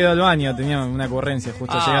me había ido al baño, tenía una ocurrencia,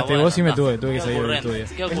 justo llegaste vos y me tuve que salir del estudio.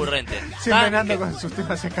 Qué ocurrente. Siempre andando con sus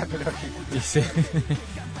temas escatológicos. Sí.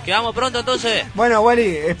 ¿Quedamos pronto entonces? Bueno,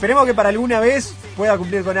 Wally, esperemos que para alguna vez pueda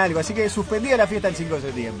cumplir con algo. Así que suspendida la fiesta el 5 de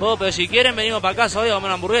septiembre. Vos, pero si quieren venimos para casa hoy a comer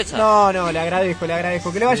una hamburguesa. No, le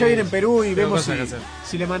agradezco. Que le vaya bien en Perú y vemos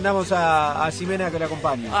si le mandamos a Ximena que la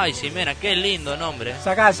acompañe. Ay, Ximena, qué lindo nombre.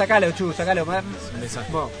 Sacalo, Chu, sacalo. Bueno,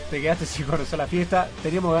 te quedaste sin conocer la fiesta.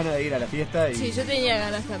 Teníamos ganas de ir a la fiesta. Y... Sí, yo tenía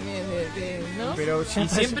ganas también ¿no? Pero y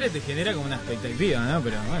siempre te genera como una expectativa, ¿no?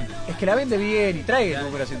 Pero bueno. Es que la vende bien y trae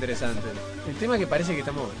números interesantes. El tema es que parece que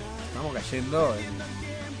estamos cayendo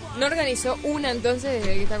en... ¿No organizó una entonces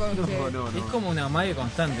desde que está con usted? No. Es como una magia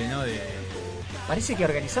constante, ¿no? Parece que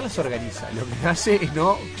organizarlas se organiza. Lo que hace es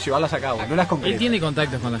no llevarlas a cabo, no las concreta. Él tiene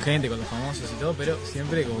contactos con la gente, con los famosos y todo, pero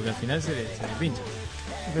siempre como que al final se le pincha.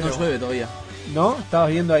 Pero no llueve todavía. ¿No? ¿Estabas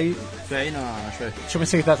viendo ahí? Sí, ahí no llueve. Yo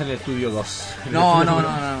pensé que estabas en el estudio 2. No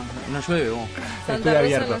llueve vos. Estoy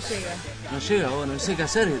abierto. No llega vos, no sé qué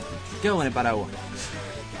hacer. ¿Qué hago con el paraguas?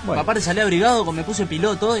 Bueno. Aparte salí abrigado, me puse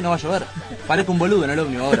piloto y no va a llover. Parezco un boludo en el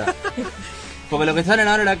ómnibus ahora. Porque los que salen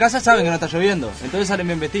ahora de la casa saben que no está lloviendo, entonces salen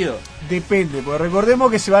bien vestidos. Depende, porque recordemos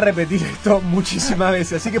que se va a repetir esto muchísimas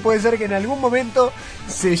veces, así que puede ser que en algún momento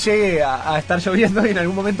se llegue a estar lloviendo y en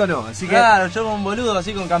algún momento no. Así que claro, yo como un boludo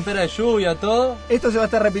así con campera de lluvia, todo. Esto se va a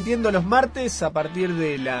estar repitiendo los martes a partir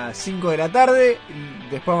de las 5 de la tarde,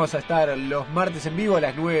 después vamos a estar los martes en vivo a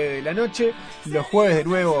las 9 de la noche, los jueves de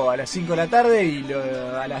nuevo a las 5 de la tarde y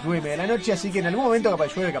a las 9 de la noche, así que en algún momento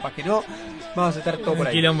capaz llueve, capaz que no, vamos a estar todo por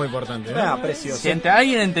ahí. Un quilombo importante, ¿no? Precioso. Si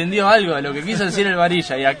alguien entendió algo de lo que quiso decir el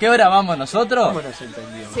Varilla y a qué hora vamos nosotros. ¿Cómo nos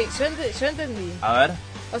entendió? Sí, yo entendí. A ver.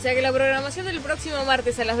 O sea que la programación del próximo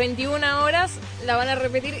martes a las 21 horas la van a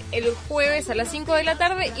repetir el jueves a las 5 de la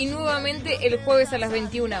tarde y nuevamente el jueves a las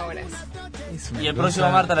 21 horas. Y el próximo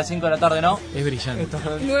martes a las 5 de la tarde, ¿no? Es brillante.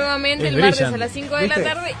 Nuevamente el martes a las 5 de la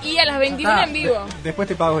tarde y a las 21 en vivo. Después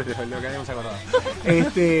te pago lo que habíamos acordado.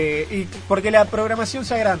 Y porque la programación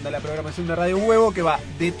se agranda, la programación de Radio Huevo, que va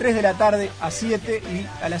de 3 de la tarde a 7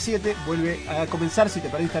 y a las 7 vuelve a comenzar. Si te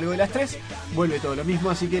perdiste algo de las 3, vuelve todo lo mismo.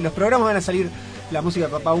 Así que los programas van a salir la música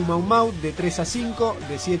de Papá Mau Mau de 3 a 5,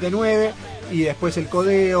 de 7 a 9 y después el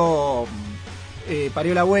codeo,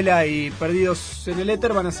 parió la abuela y Perdidos en el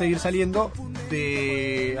Éter van a seguir saliendo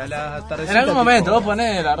a la tardecita. En algún momento tipo, vos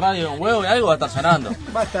ponés la radio en un huevo y algo va a estar sonando.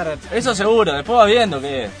 va a estar. Eso seguro, después vas viendo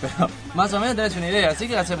qué es. Pero más o menos tenés una idea. Así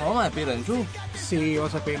que hacemos, vamos a despedir del Chu. Sí,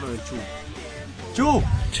 vamos a despedirnos del Chu. Chu.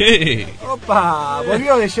 Che, Opa,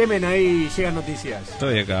 volvió de Yemen, ahí llegan noticias.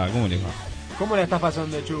 estoy acá, ¿cómo les va? ¿Cómo la estás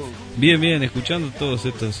pasando, Chu? Bien, bien, escuchando todos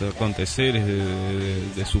estos aconteceres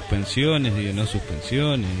de suspensiones y de no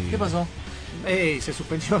suspensiones. ¿Qué pasó? Se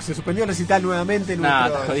suspendió el recital nuevamente. Nah,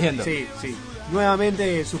 estás jodiendo. Sí.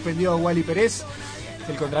 Nuevamente suspendió Wally Pérez,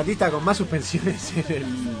 el contratista con más suspensiones en el...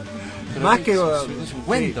 Pero Más es que... un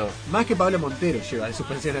cuento. Más que Pablo Montero lleva de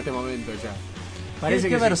suspensión en este momento ya. Parece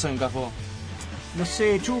 ¿Qué que verso sí. encajó? No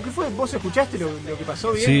sé, Chu, ¿qué fue? ¿Vos escuchaste lo que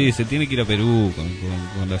pasó bien? Sí, se tiene que ir a Perú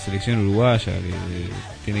con la selección uruguaya, que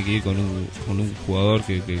tiene que ir con un jugador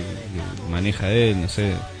que maneja él, no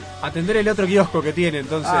sé. Atender el otro kiosco que tiene,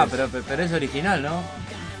 entonces... Ah, pero es original, ¿no?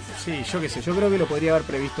 Sí, yo qué sé, yo creo que lo podría haber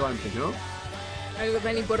previsto antes, ¿no? Algo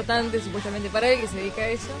tan importante supuestamente para él que se dedica a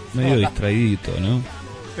eso. Medio distraídito, ¿no?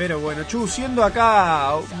 Pero bueno, Chu, siendo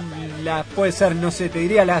acá, puede ser, no sé, te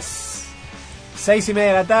diría las 6:30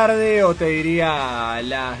 de la tarde o te diría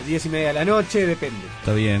las 10:30 de la noche, depende.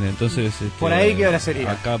 Está bien, entonces... Por ahí, ¿qué hora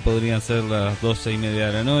sería? Acá podrían ser las 12:30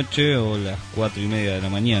 de la noche o las 4:30 de la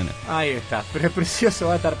mañana. Ahí está, pero es precioso,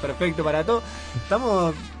 va a estar perfecto para todo.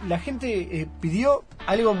 La gente pidió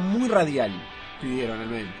algo muy radial, pidieron al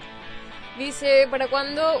menos. Dice, ¿para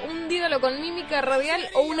cuándo un dígalo con mímica radial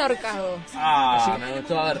o un ahorcado? Ah, me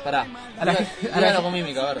gustó, a ver, pará. Dígalo con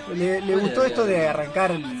mímica, a ver. Le gustó esto de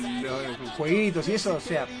arrancar los jueguitos y eso, o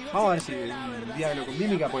sea, vamos a ver si el diálogo con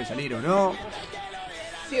mímica puede salir o no.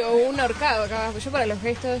 Sí, o un ahorcado acá, yo para los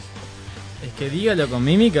gestos. Es que dígalo con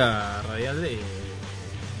mímica radial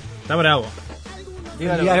está bravo.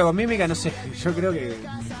 Dígalo con mímica, no sé, yo creo que...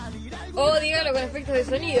 O dígalo con efectos de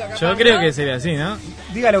sonido, capaz, yo creo ¿no? que sería así, ¿no?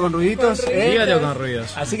 Dígalo con ruiditos. Dígalo con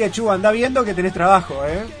ruidos. Así que, Chu, andá viendo que tenés trabajo,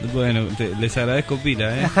 Bueno, les agradezco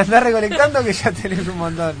pila, Andá recolectando que ya tenés un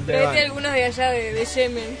montón. Traete algunos de allá de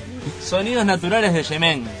Yemen. Sonidos naturales de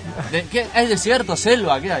Yemen. ¿Qué? ¿Hay desierto,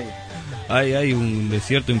 selva? ¿Qué hay? Hay un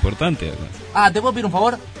desierto importante acá. Ah, ¿te puedo pedir un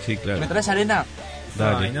favor? Sí, claro. ¿Me traes arena?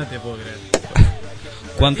 Dale. Ay, no te puedo creer.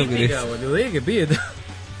 ¿Cuánto Típica querés? boludez que pide.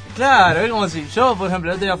 Claro, es como si yo, por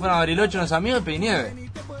ejemplo, el otro día fueron a Bariloche unos amigos y pedí nieve.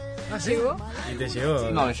 ¿Ah, llegó? Y te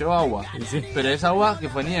llegó. No, me llevó agua. Sí. Pero es agua que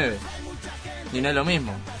fue nieve. Y no es lo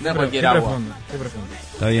mismo. No es Qué cualquier agua. Qué profundo.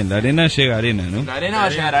 Está bien, la arena llega a arena, ¿no? La arena va a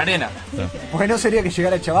llegar a arena. Bueno, sería que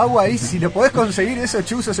llegara a Chabagua y si lo podés conseguir eso,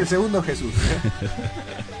 Chu, sos el segundo Jesús.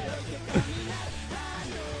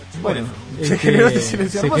 Bueno, se generó este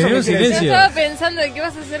silencio. Se generó un Yo silencio. estaba pensando de qué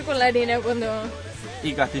vas a hacer con la arena cuando...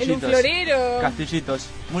 Y castillitos. ¿En un florero? Castillitos.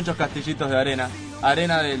 Muchos castillitos de arena.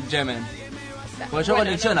 Arena del Yemen. Porque yo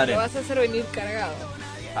colecciono Lo arena. vas a hacer venir cargado.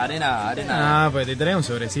 Arena. Ah, pues te trae un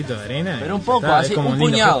sobrecito de arena. Pero un y poco, ya está, así, es como un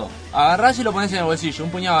lindo puñado. Agarrás y lo pones en el bolsillo, un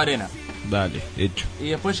puñado de arena. Dale, hecho. Y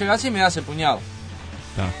después llegás y me das el puñado.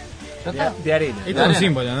 Está. ¿Ya está? De arena. Esto es un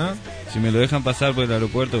símbolo, ¿no? Si me lo dejan pasar por el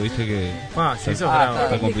aeropuerto, viste que Sí, eso es Ah, bravo.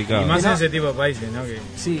 está complicado. Y más No. en ese tipo de países, ¿no? Que...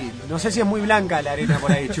 Sí, no sé si es muy blanca la arena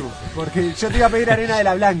por ahí, Chu. Porque yo te iba a pedir arena de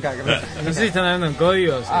la blanca. No sé si están hablando en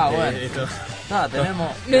códigos. Bueno. Esto.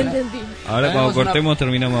 Tenemos... No entendí. Ahora cuando cortemos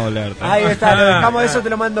terminamos de hablar. ¿tá? Ahí está, lo dejamos de eso, te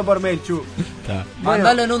lo mando por mail, Chu. Está.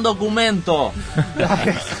 Mandalo en un documento.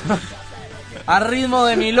 A ritmo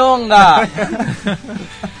de milonga.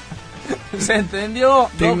 ¿Se entendió?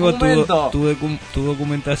 Tengo Documento. tu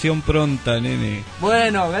documentación pronta, nene.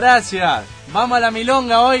 Bueno, gracias. ¿Vamos a la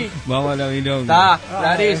milonga hoy? Vamos a la milonga. Está,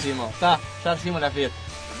 clarísimo. Está, ya hicimos la fiesta.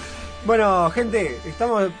 Bueno, gente,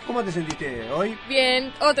 ¿cómo te sentiste hoy?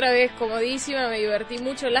 Bien, otra vez comodísima, me divertí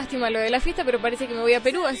mucho. Lástima lo de la fiesta, pero parece que me voy a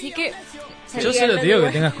Perú, así que... Yo solo te digo que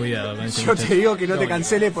tengas cuidado con ese Yo muchacho. te digo que no te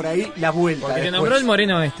cancele por ahí la vuelta. Porque te después. nombró el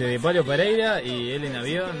moreno de Pablo Pereira y él en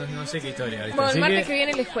avión, no sé qué historia. ¿viste? Bueno, el Así martes que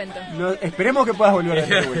viene les cuento. No, esperemos que puedas volver a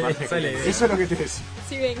Perú el martes. Sale bien. Eso es lo que te decía.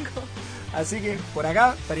 Sí vengo. Así que por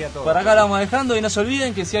acá estaría todo. Por acá la vamos dejando y no se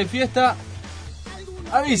olviden que si hay fiesta,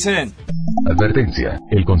 avisen. Advertencia,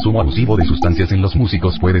 el consumo abusivo de sustancias en los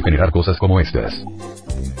músicos puede generar cosas como estas.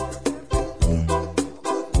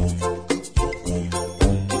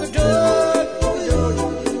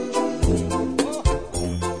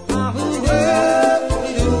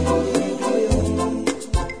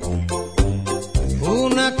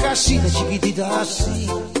 Una casita chiquitita así,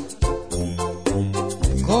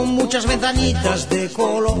 con muchas ventanitas de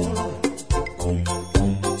color.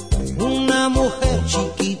 Una mujer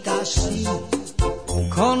chiquita así,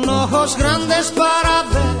 con ojos grandes para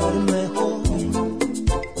ver mejor.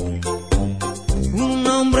 Un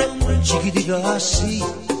hombre chiquitito así,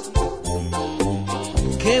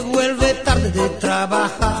 que vuelve tarde tarde de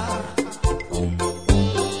trabajar,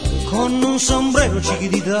 con un sombrero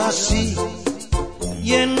chiquitito así,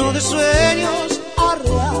 lleno de sueños a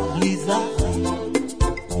realidad.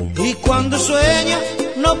 Y cuando sueña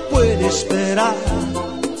no puede esperar.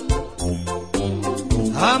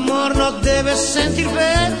 Amor, no debes sentir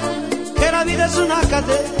pena, que la vida es una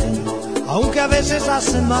cadena, aunque a veces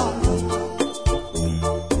hace mal.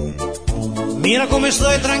 Mira cómo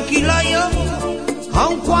estoy tranquila yo,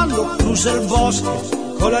 aun cuando cruce el bosque,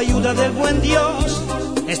 con la ayuda del buen Dios,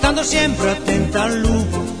 estando siempre atenta al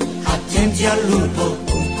lupo, atenti al lupo,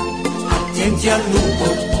 atenti al lupo.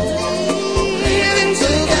 Living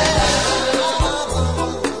together,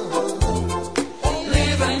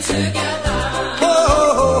 living together. Oh,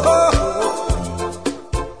 oh, oh.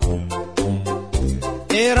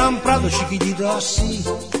 Era un prado chiquitito así,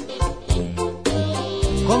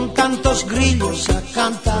 con tantos grillos a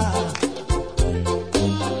cantar,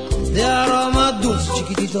 de aroma dulce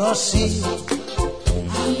chiquitito así.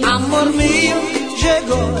 Amor mío,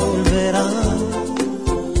 llegó el verano.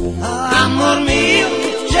 Amor mío,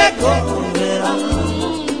 llegó el verano.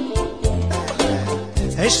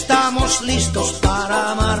 Estamos listos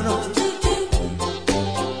para amarnos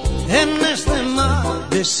en este mar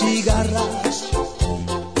de cigarras.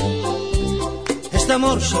 Este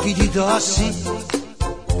amor chiquitito así,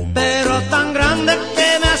 pero tan grande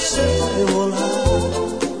que me hace volar.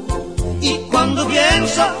 Y cuando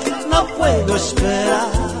pienso no puedo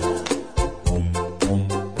esperar.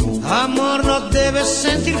 Amor, no debes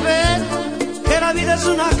sentir pena, que la vida es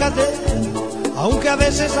una cadena, aunque a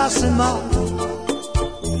veces hace mal.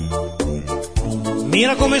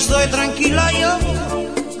 Mira cómo estoy tranquila yo,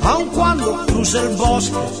 aun cuando cruce el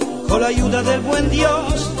bosque, con la ayuda del buen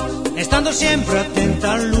Dios, estando siempre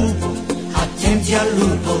atenta al lupo, atenti al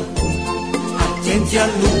lupo, atenti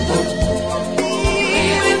al lupo.